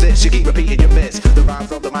thinking of this. You keep repeating your miss. The rhyme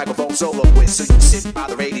from the microphone soloist. So you sit by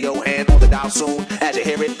the radio and on the dial soon. As you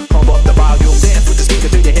hear it, pump up the volume. Dance with the speaker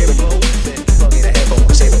till you hear it blow. Then plug in a headphone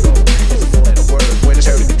and save it go. It's a four-letter word when it's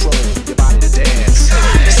heard to control your body to dance.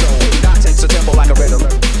 So God takes a tempo like a red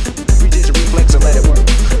alert. Reach your reflex and let it work.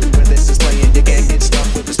 When this is playing, you can't get stuck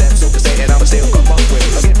with the steps. So to say it, I'ma still come up with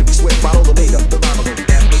it. Again to be swift, follow the leader. The rhyme will go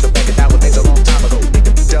down with the record that was made a long time ago. It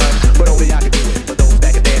can be done, but only I can do it. For those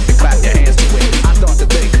that can dance and clap your hands to it. I start to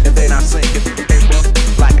think and then I sing. If you think well,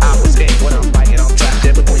 like I was in when I'm writing, I'm trapped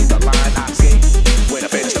in between the line. I skate when I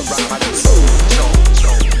finish the rhyme. I do so.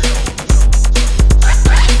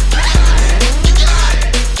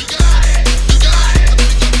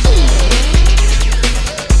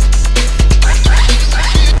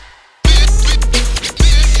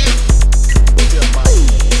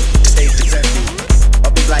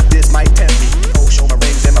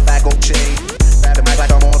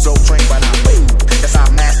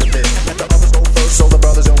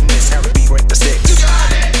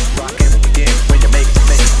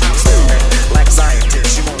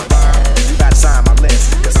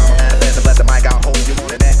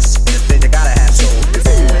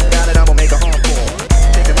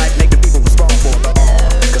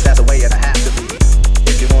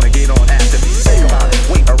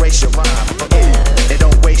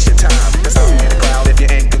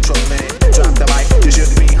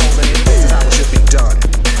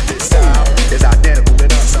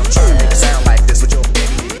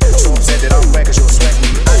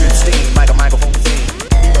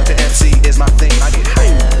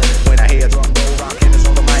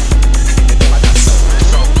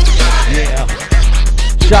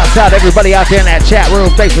 Shouts out to everybody out there in that chat room.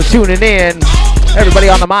 Thanks for tuning in. Everybody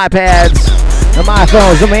on the MyPads, the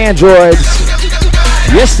MyPhones, the Androids.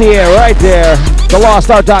 Yes, yeah, right there.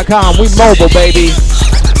 TheLostArt.com. We mobile, baby.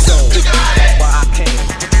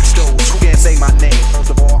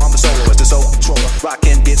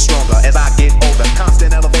 Rockin' get stronger as I get older.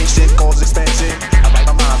 Constant elevation causes expansion. I write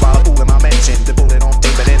my mind while I fool in my mansion. Then put it on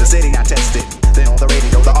tape and in the city I test it. Then on the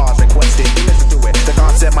radio the R's requested. You listen to it, the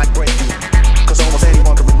concept might break you. Cause almost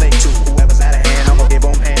anyone can relate to whoever's out of hand. I'ma give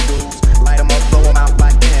them handles. Light them up, blow them out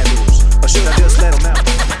like candles. Or should I just let them out?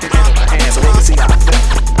 Take them in my hands so they can see how I feel.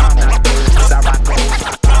 I'm not through, cause I rock gold.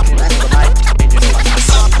 I can act the light, and you know I got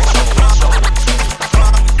something.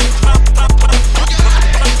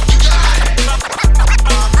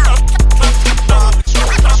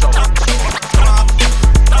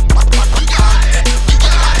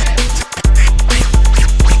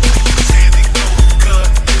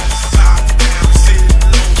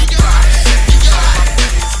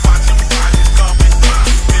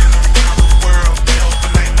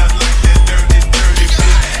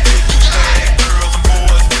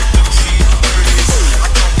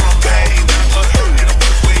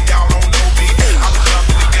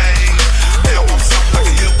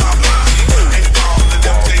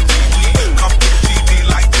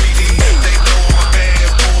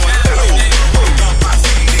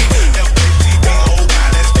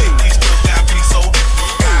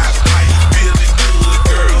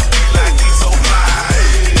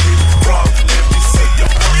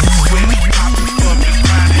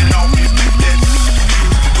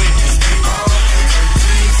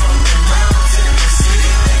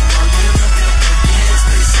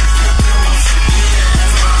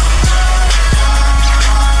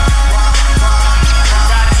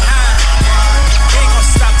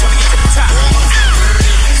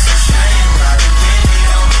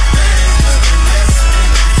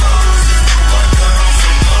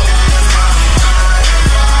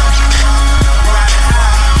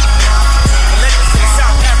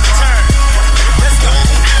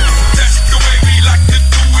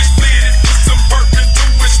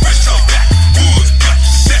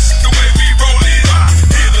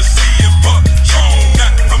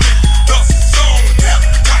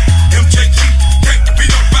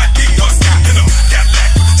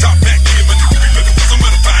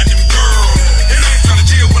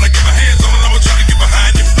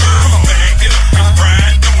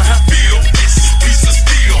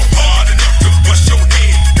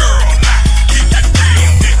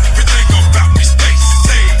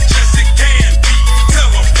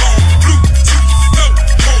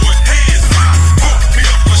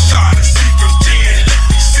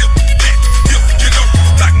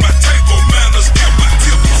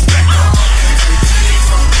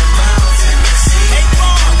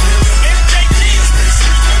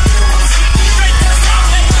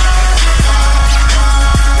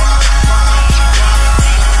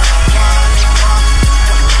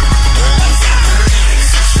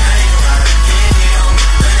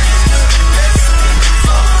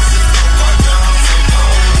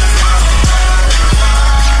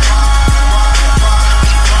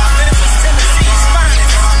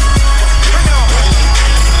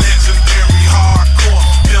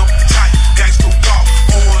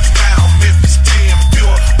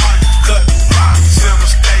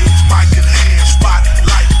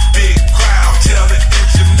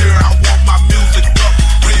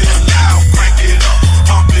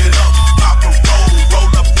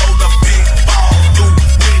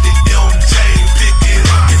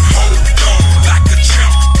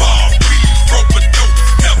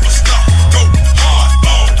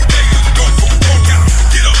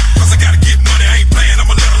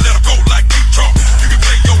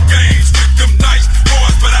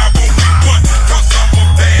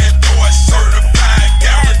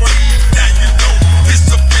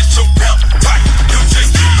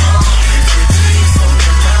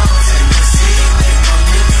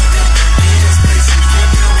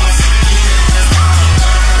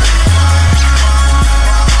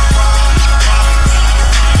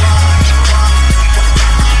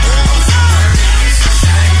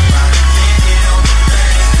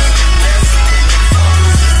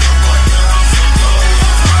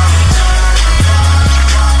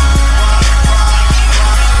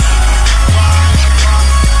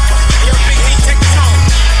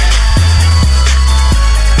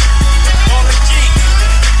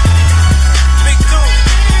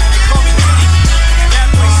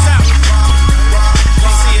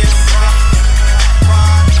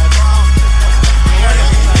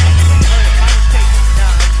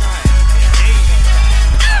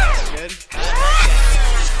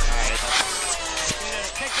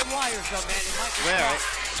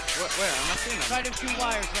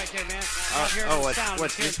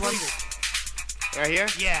 What's this one? Right here?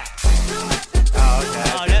 Yeah. Oh, okay.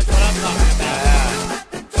 Oh, that's what I'm talking about.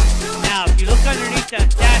 Now, if you look underneath the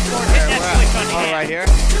dashboard, hit that switch on the hand. Right here.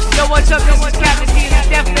 Yo, what's up? This is Captain D and the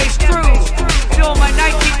Death Bass crew. Doing my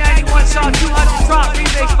 1991 song 200 Drop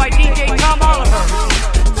remix by DJ Tom Oliver.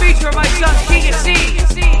 Featuring my son King of C.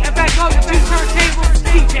 And back home to 2 turntables,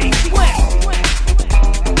 DJ Swift.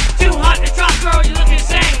 Too hot to drop, girl, you're looking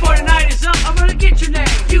insane. Before the night is up, I'm gonna get your name.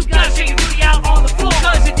 You gotta shake your booty out on the floor.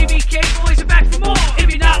 Cause the DBK boys are back for more. If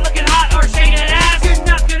you're not looking hot or shaking that ass, you're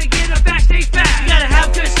not gonna get a backstage pass. You gotta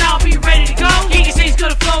have good style, be ready to go. King of C's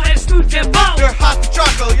gonna flow at a smooth tempo. You're hot to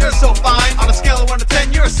choco, you're so fine. On a scale of 1 to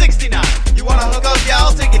 10, you're a 69. You wanna hook up? Yeah,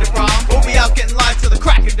 I'll take you to prom. We'll be out getting live till the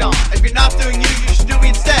crack of dawn. If you're not doing you, you should do me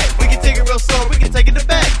instead. We can take it real slow, we can take it to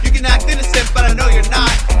bed. You can act innocent, but I know you're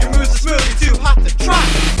not. Your moves are smooth, you're too hot to try.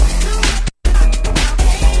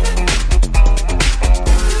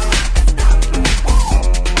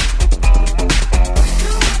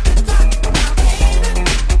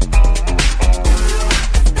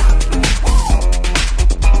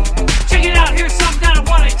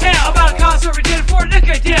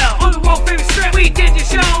 On the world famous strip, we did the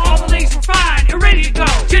show. All the ladies were fine and ready to go.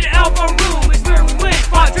 To the elbow room is where we went.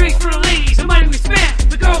 Bought drinks for the ladies, the money we spent.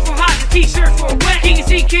 The girls were hot, the t-shirts were wet. King and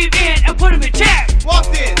C came in and put them in check.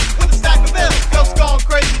 Walked in with a stack of bills. Girls going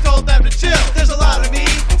crazy, told them to chill. There's a lot of me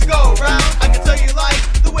to go around. I can tell you like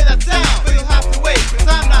the way that sounds, but you'll have to wait, cause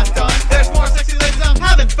I'm not done. There's more sexy ladies, I'm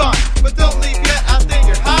having fun. But don't leave yet, I think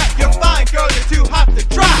you're hot. You're fine, girl, you're too hot to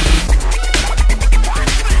try.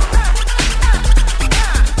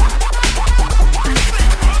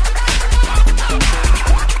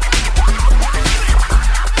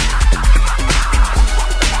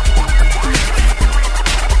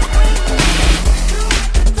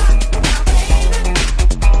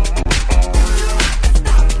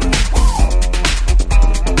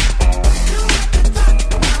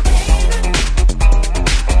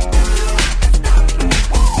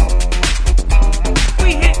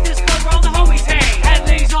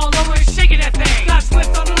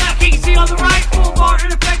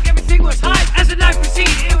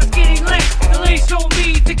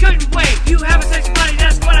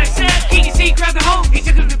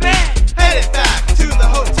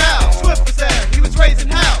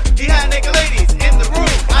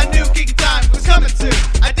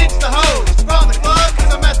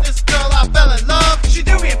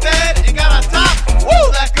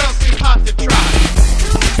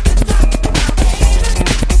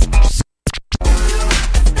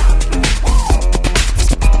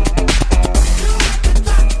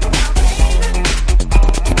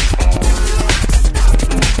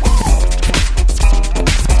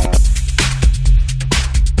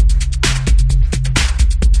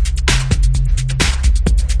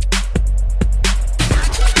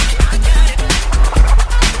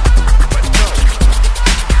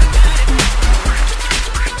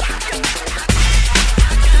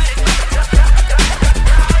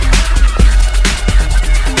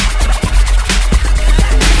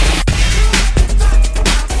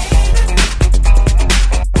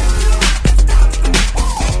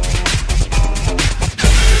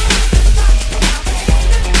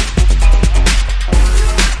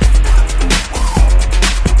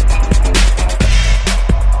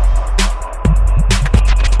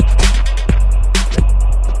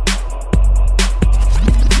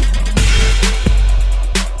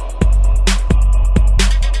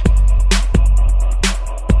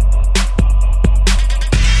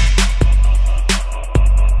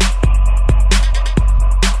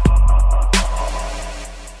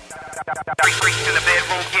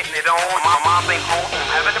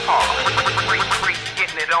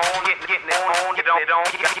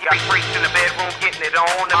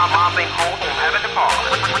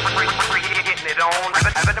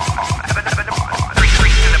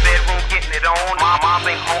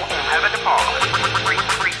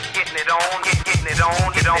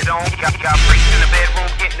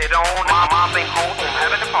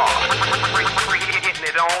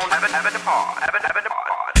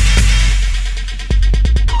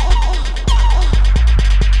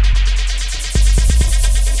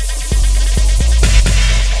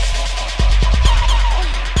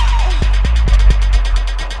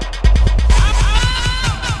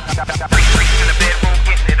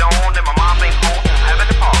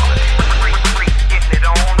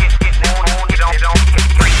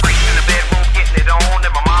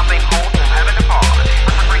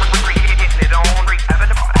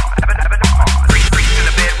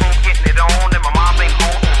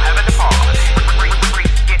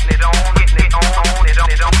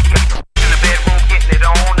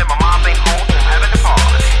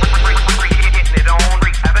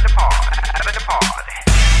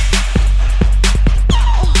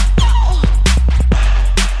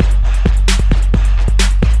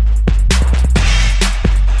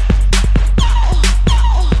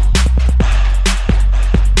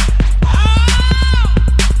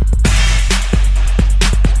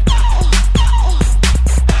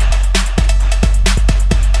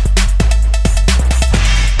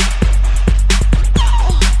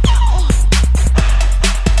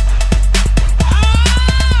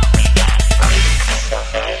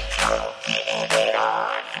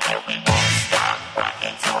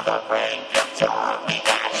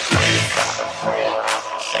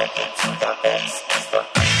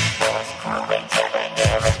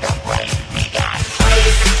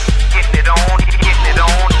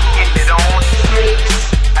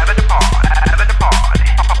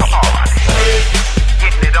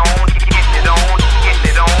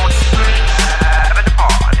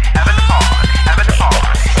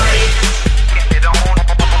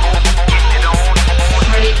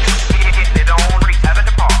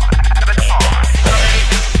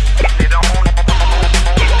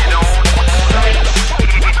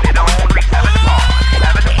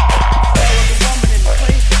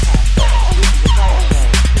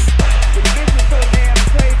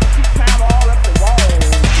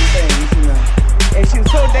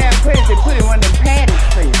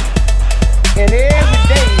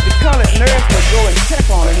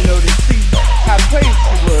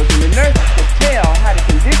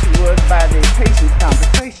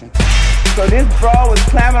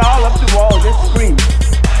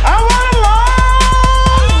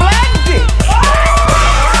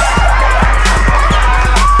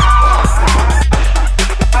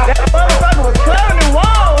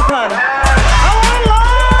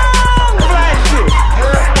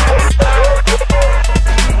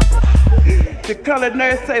 colored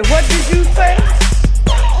nurse say, what did you say?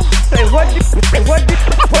 Say, what did you say? What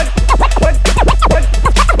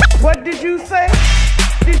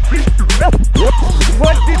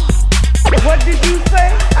did you say?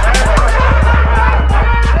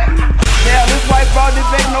 Yeah, this white brought this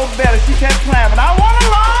back no better. She kept clamming, I want a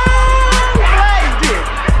long black dick.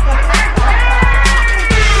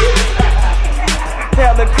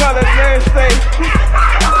 Tell the colored nurse say,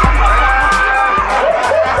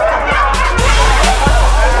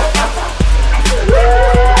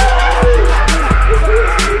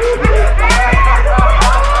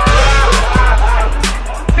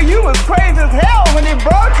 you was crazy as hell when they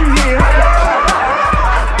brought you here.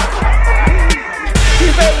 She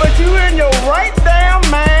said, but you in your right damn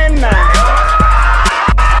mind now.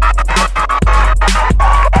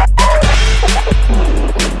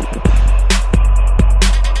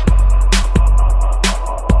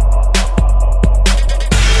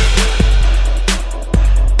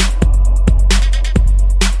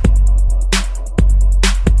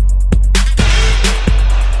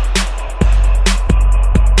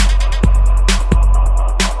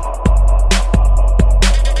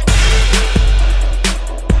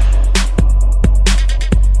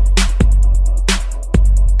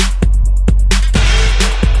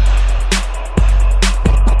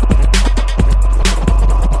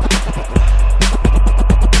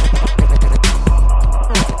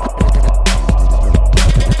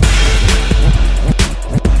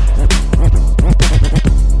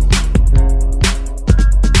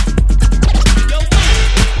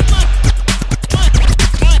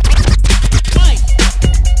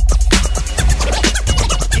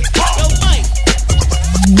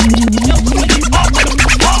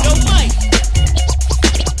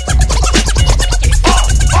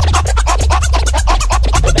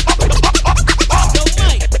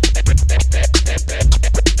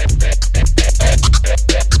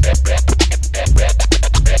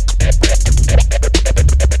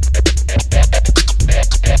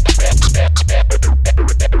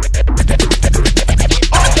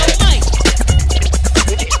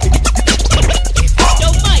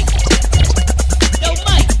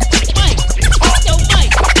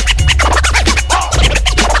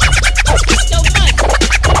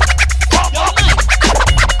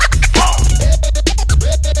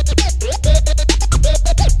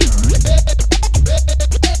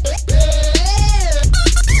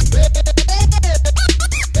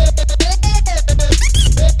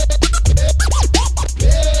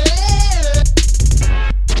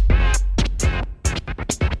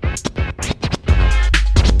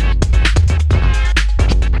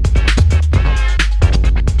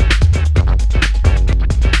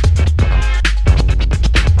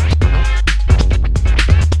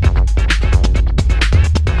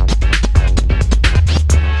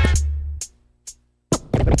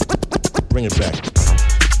 Bring it back.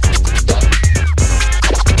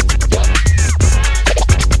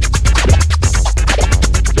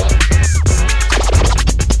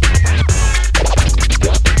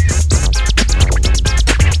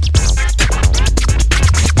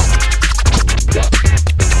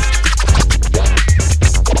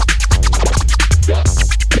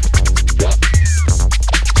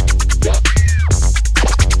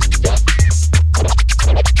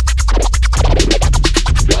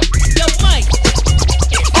 Yo, Mike.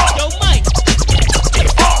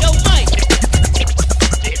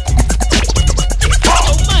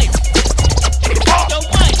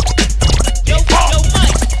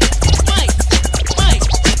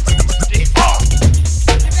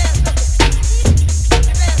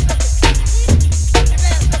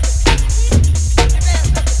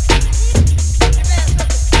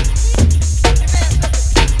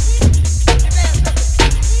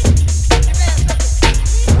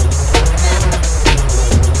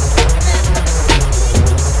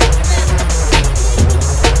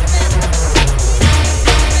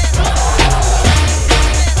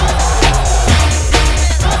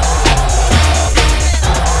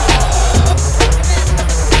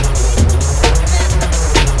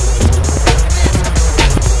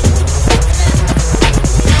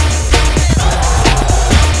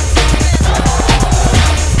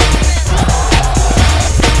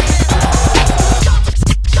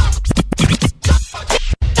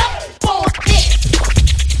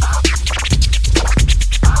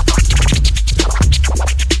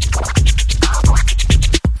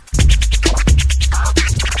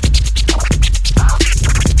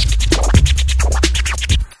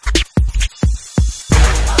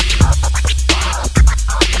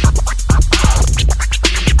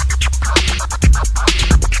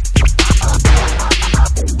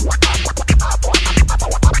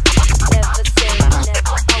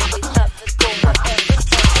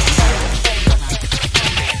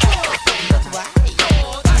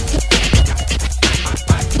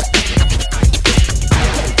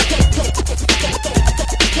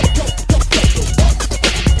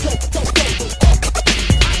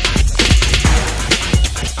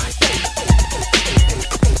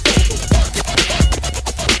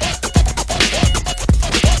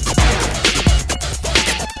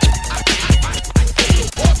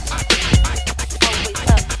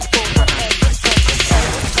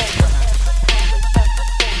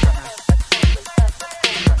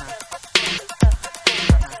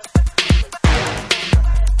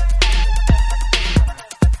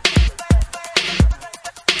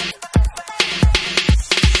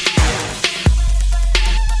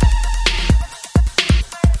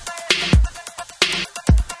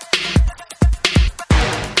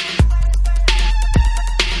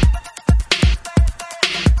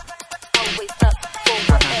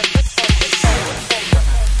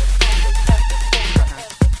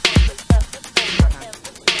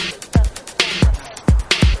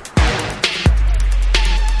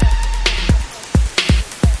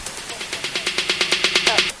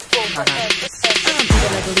 I'm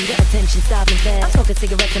people like a leader, attention, stop and fast. I'm smoking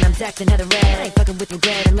cigarettes and I'm taxing head of red. I ain't fucking with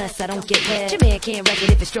regret unless I don't get wet. Your man can't wreck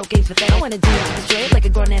it if his stroke ain't pathetic. I wanna do it to destroy it like a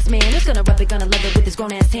grown ass man. Who's gonna rub it, gonna love it with his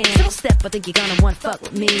grown ass hand. So don't step, I think you're gonna want fuck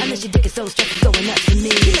with me. Unless your dick is so stressed, it's going nuts for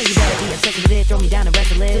me. You know you better be obsessed with it, throw me down and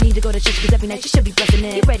wrestle it. Don't need to go to church cause every night you should be blessing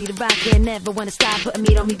it. Get ready to rock and never wanna stop. Putting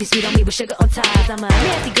meat on me, be sweet on me with sugar on top. I'm a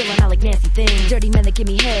nasty girl and I like nasty things. Dirty men that give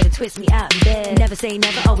me head and twist me out in bed. Never say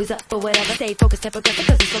never, always up for whatever. Stay focused, step progressive,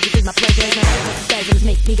 cause this focus is my pleasure. My spasms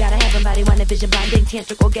make me gotta have somebody wanna vision blinding,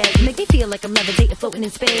 tantric orgasm. Make me feel like I'm levitating, floating in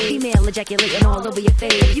space. Female ejaculating all over your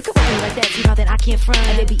face. If you can work me like that, sweetheart, then I can't front.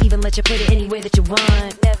 And maybe even let you put it anywhere that you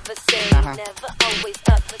want. Never say never, always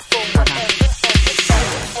up for whatever.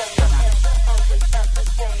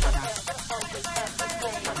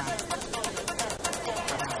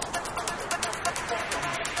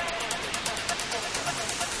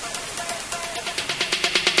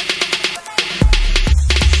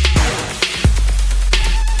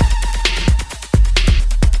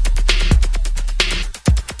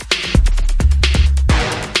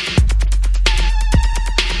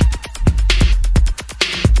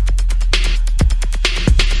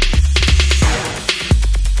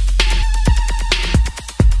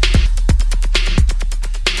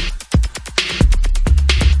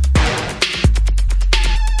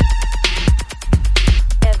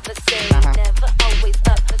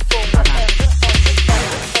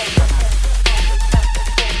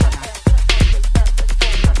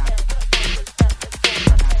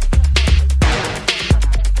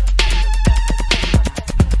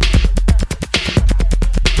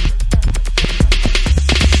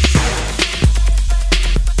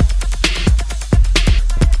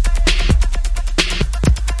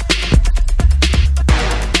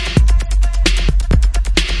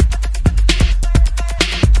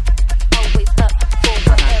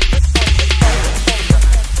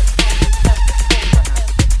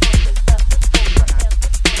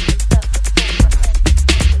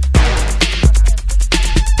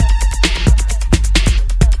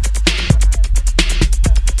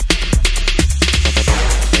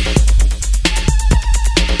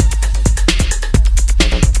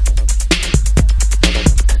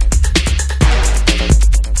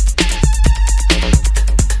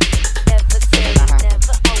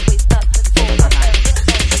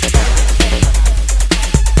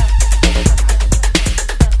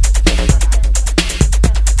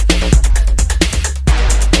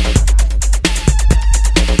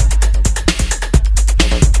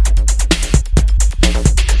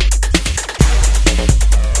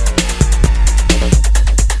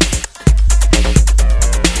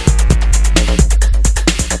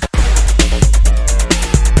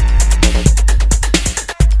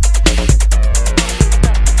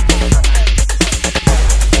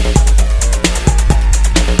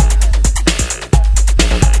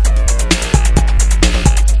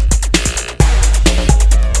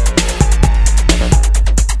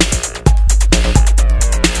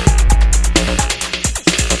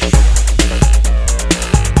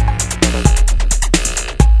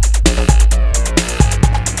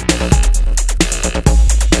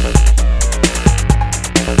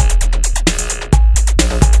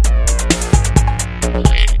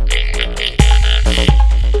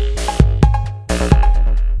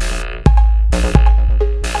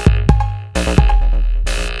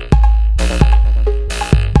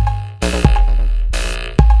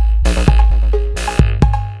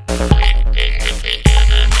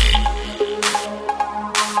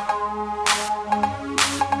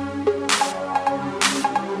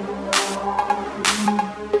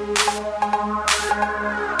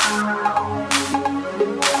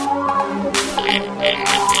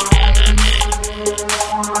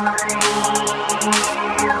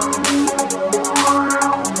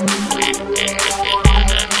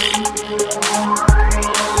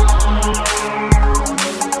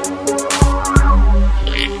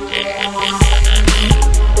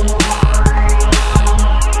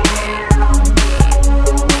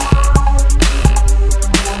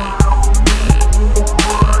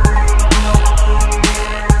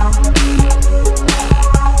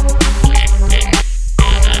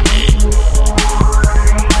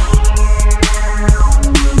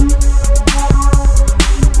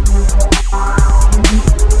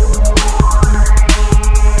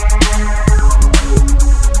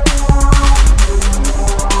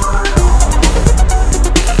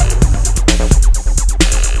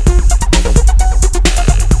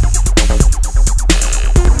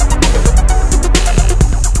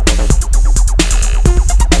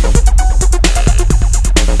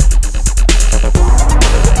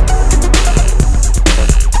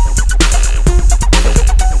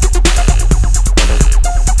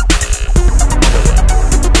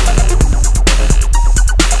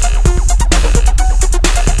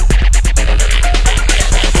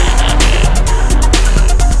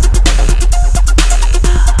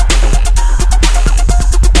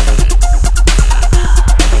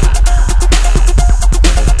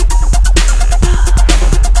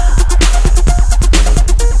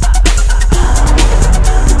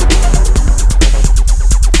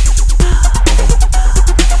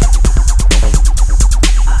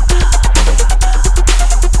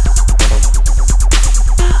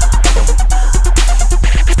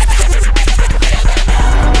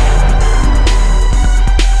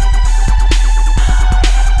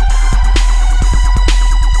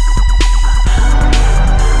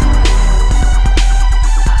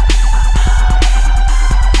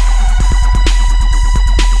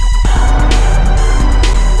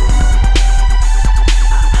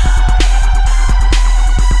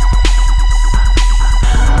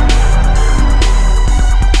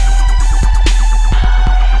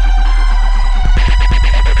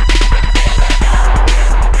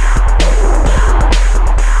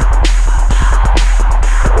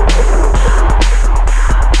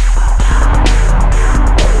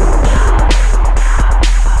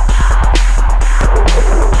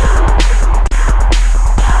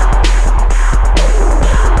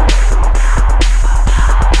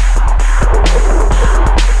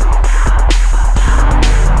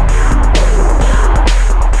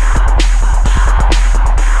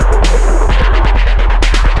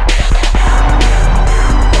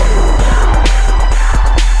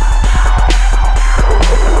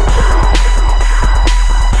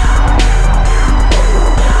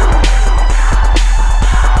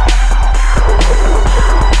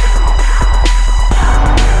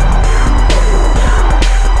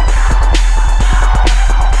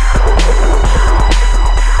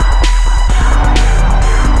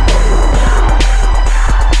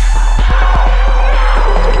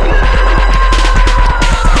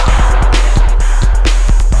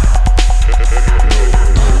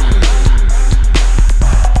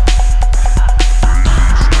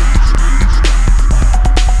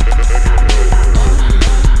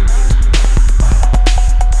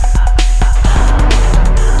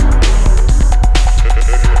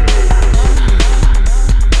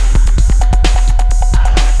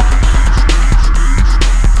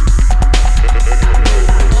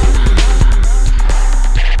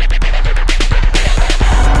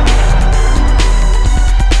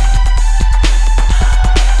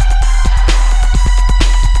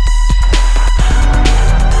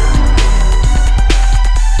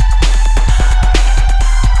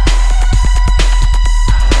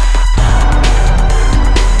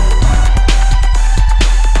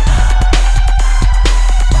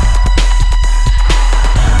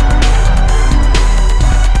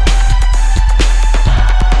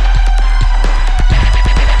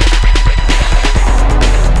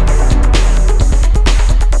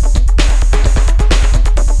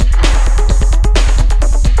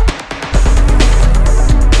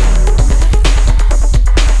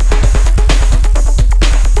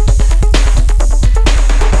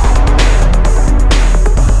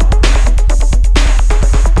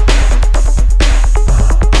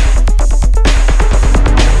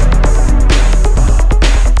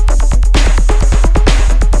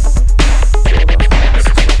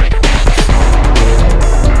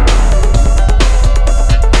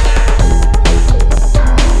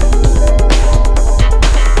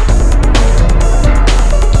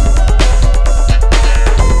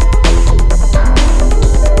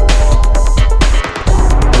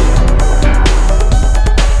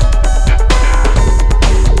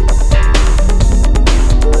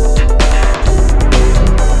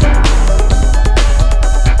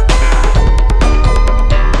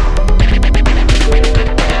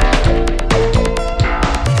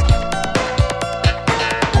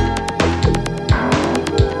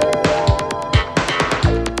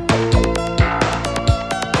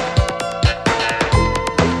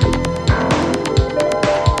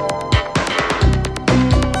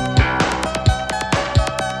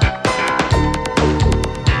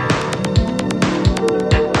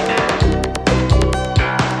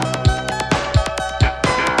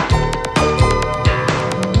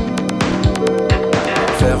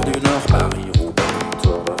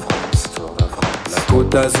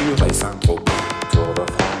 d'Azur et Saint-Tropez. Tour de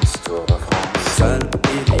France, Tour de France. Seul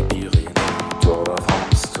et les Pyrénées. Tour de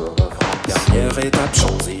France, Tour de France. Dernière étape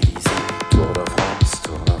Champs-Élysées. Tour de France,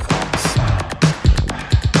 Tour de France.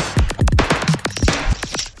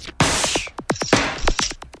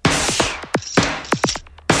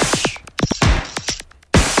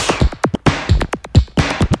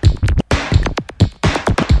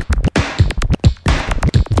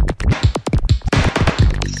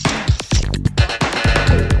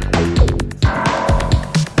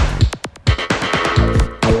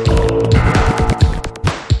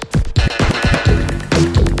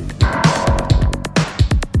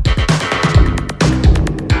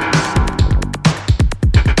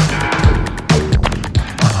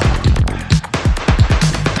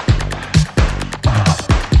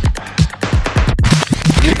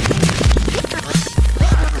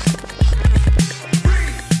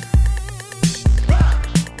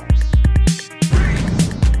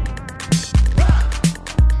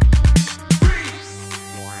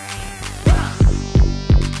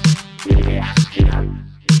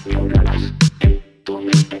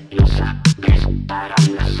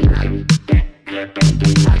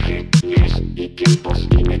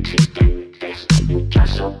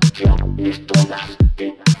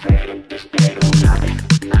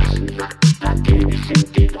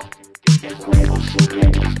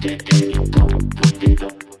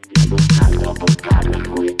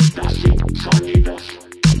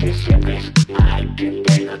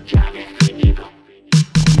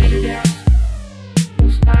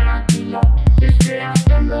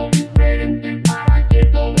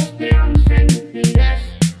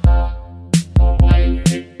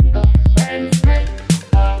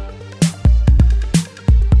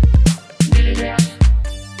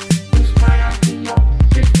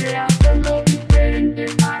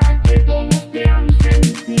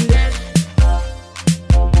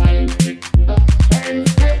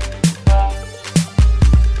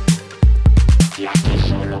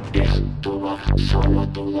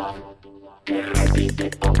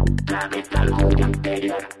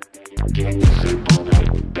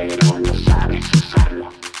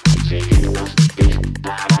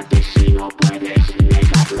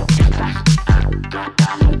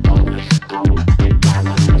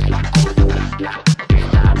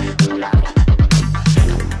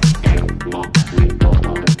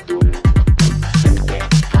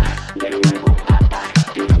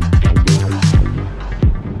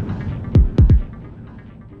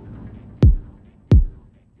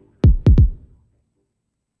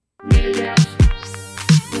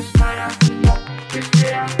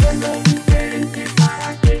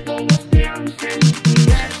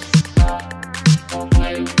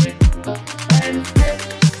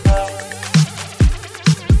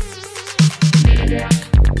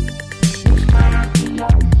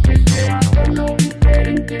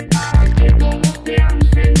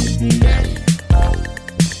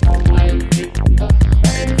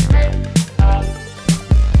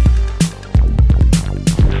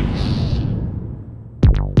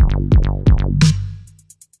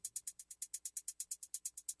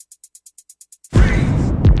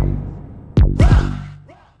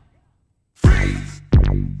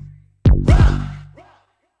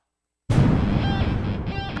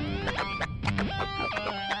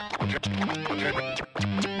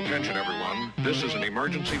 Attention everyone, this is an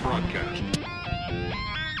emergency broadcast.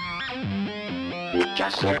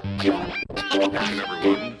 Attention everyone,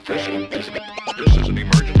 this is an emergency broadcast. This is an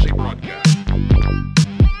emergency broadcast.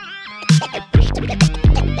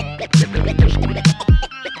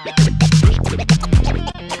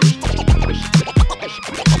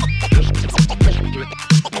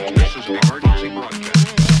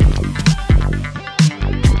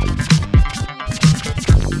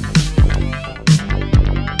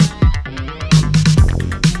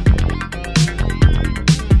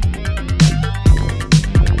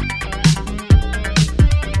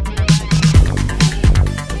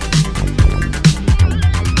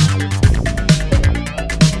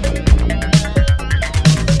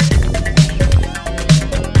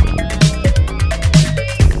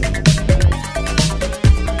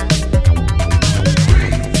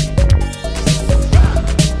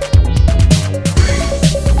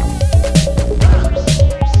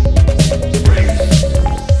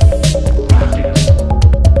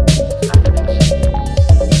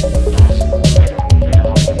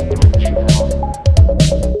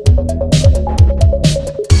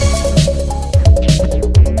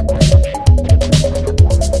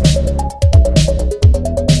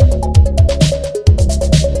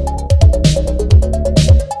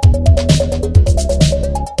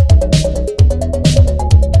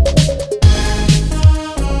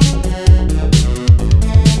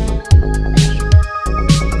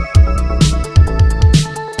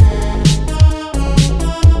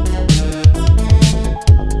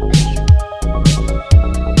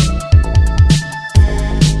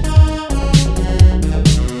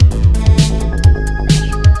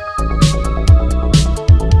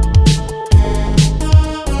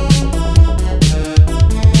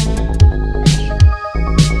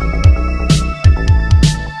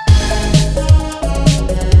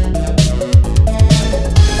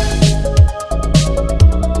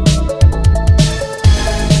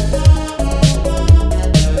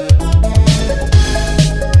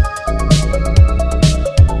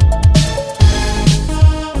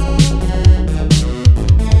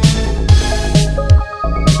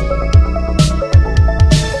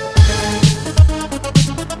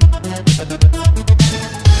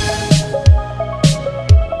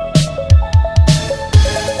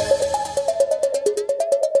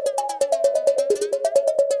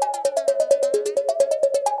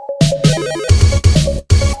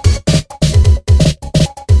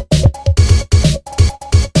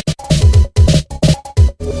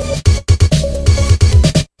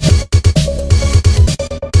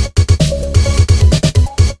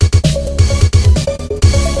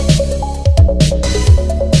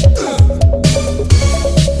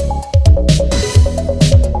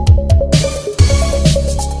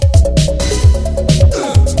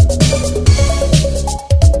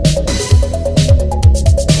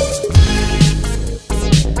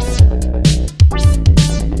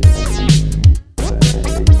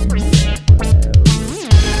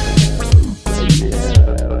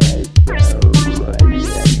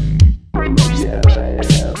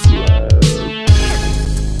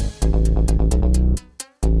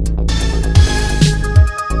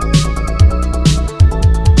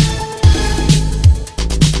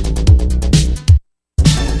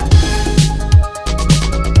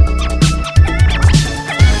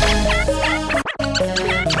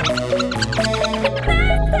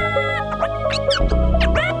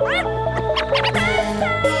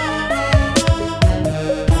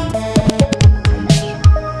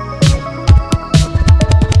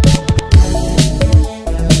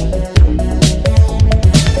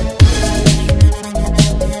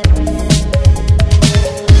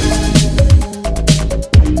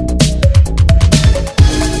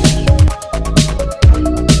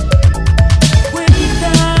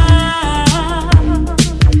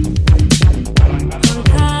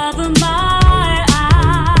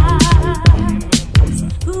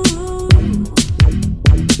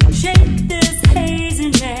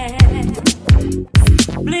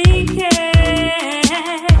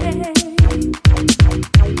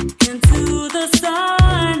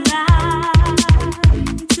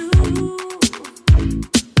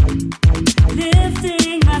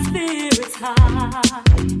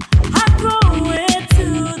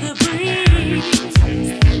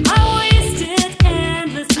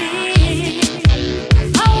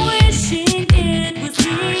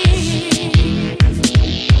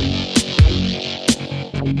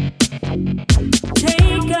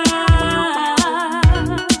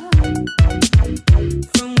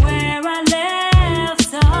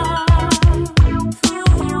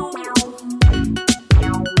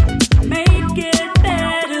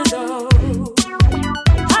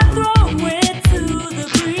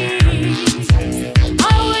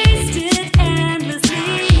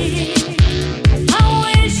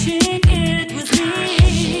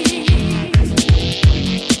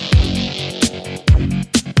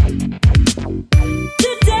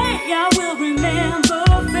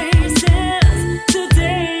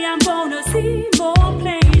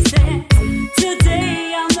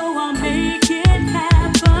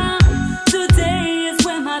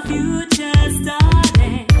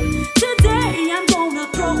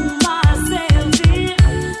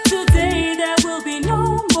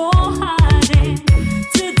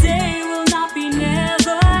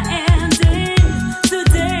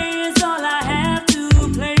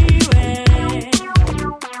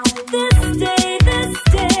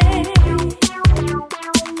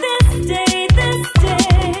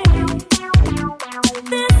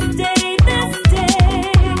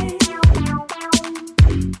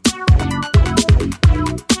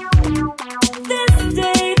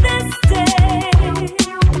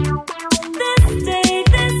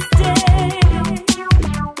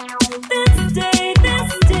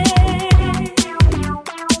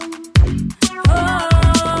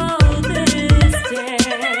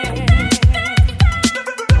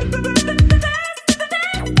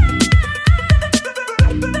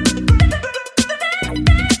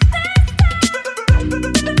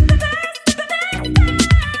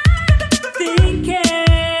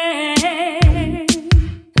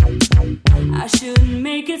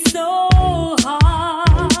 make it so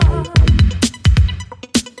hard.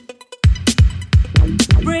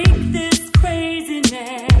 Break this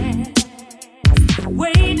craziness,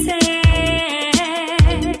 waiting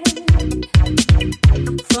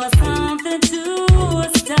for something to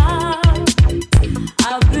stop.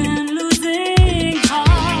 I've been losing heart.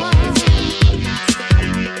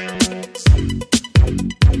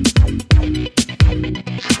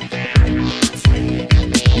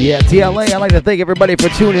 Yeah, TLA, I'd like to thank everybody for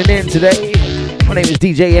tuning in today. My name is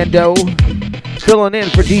DJ Ndoe, filling in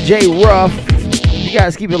for DJ Ruff. You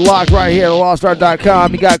guys keep it locked right here at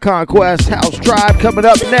lostart.com. You got Conquest House Tribe coming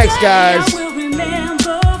up next, guys. I will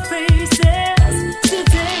remember faces.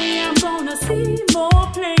 Today I'm gonna see more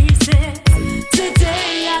places.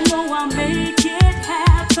 Today I know I'll make it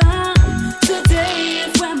happen. Today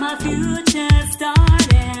is when my future's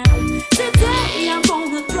starting. Today I'm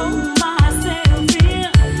gonna throw myself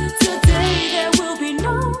in. Today there will be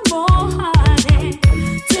no more hiding.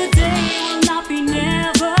 Today will not be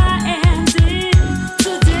never ending.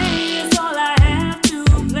 Today is all I have to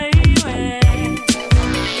play with.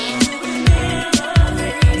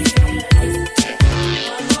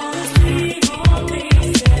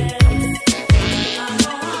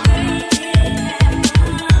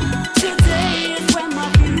 Today is when my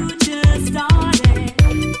future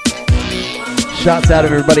started. Shouts out to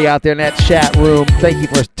everybody out there in that chat room. Thank you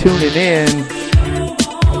for tuning in.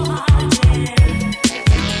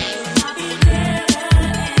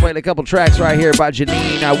 Playing a couple tracks right here by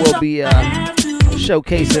Janine. I will be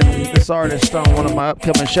showcasing this artist on one of my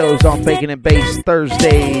upcoming shows on Bacon&Bass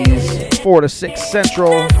Thursdays, 4 to 6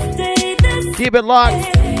 Central. Keep it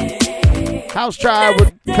locked. House Tribe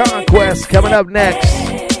with Conquest coming up next.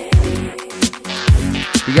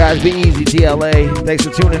 You guys be easy, TLA. Thanks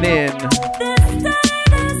for tuning in.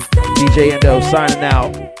 DJ Ndoe signing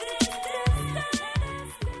out.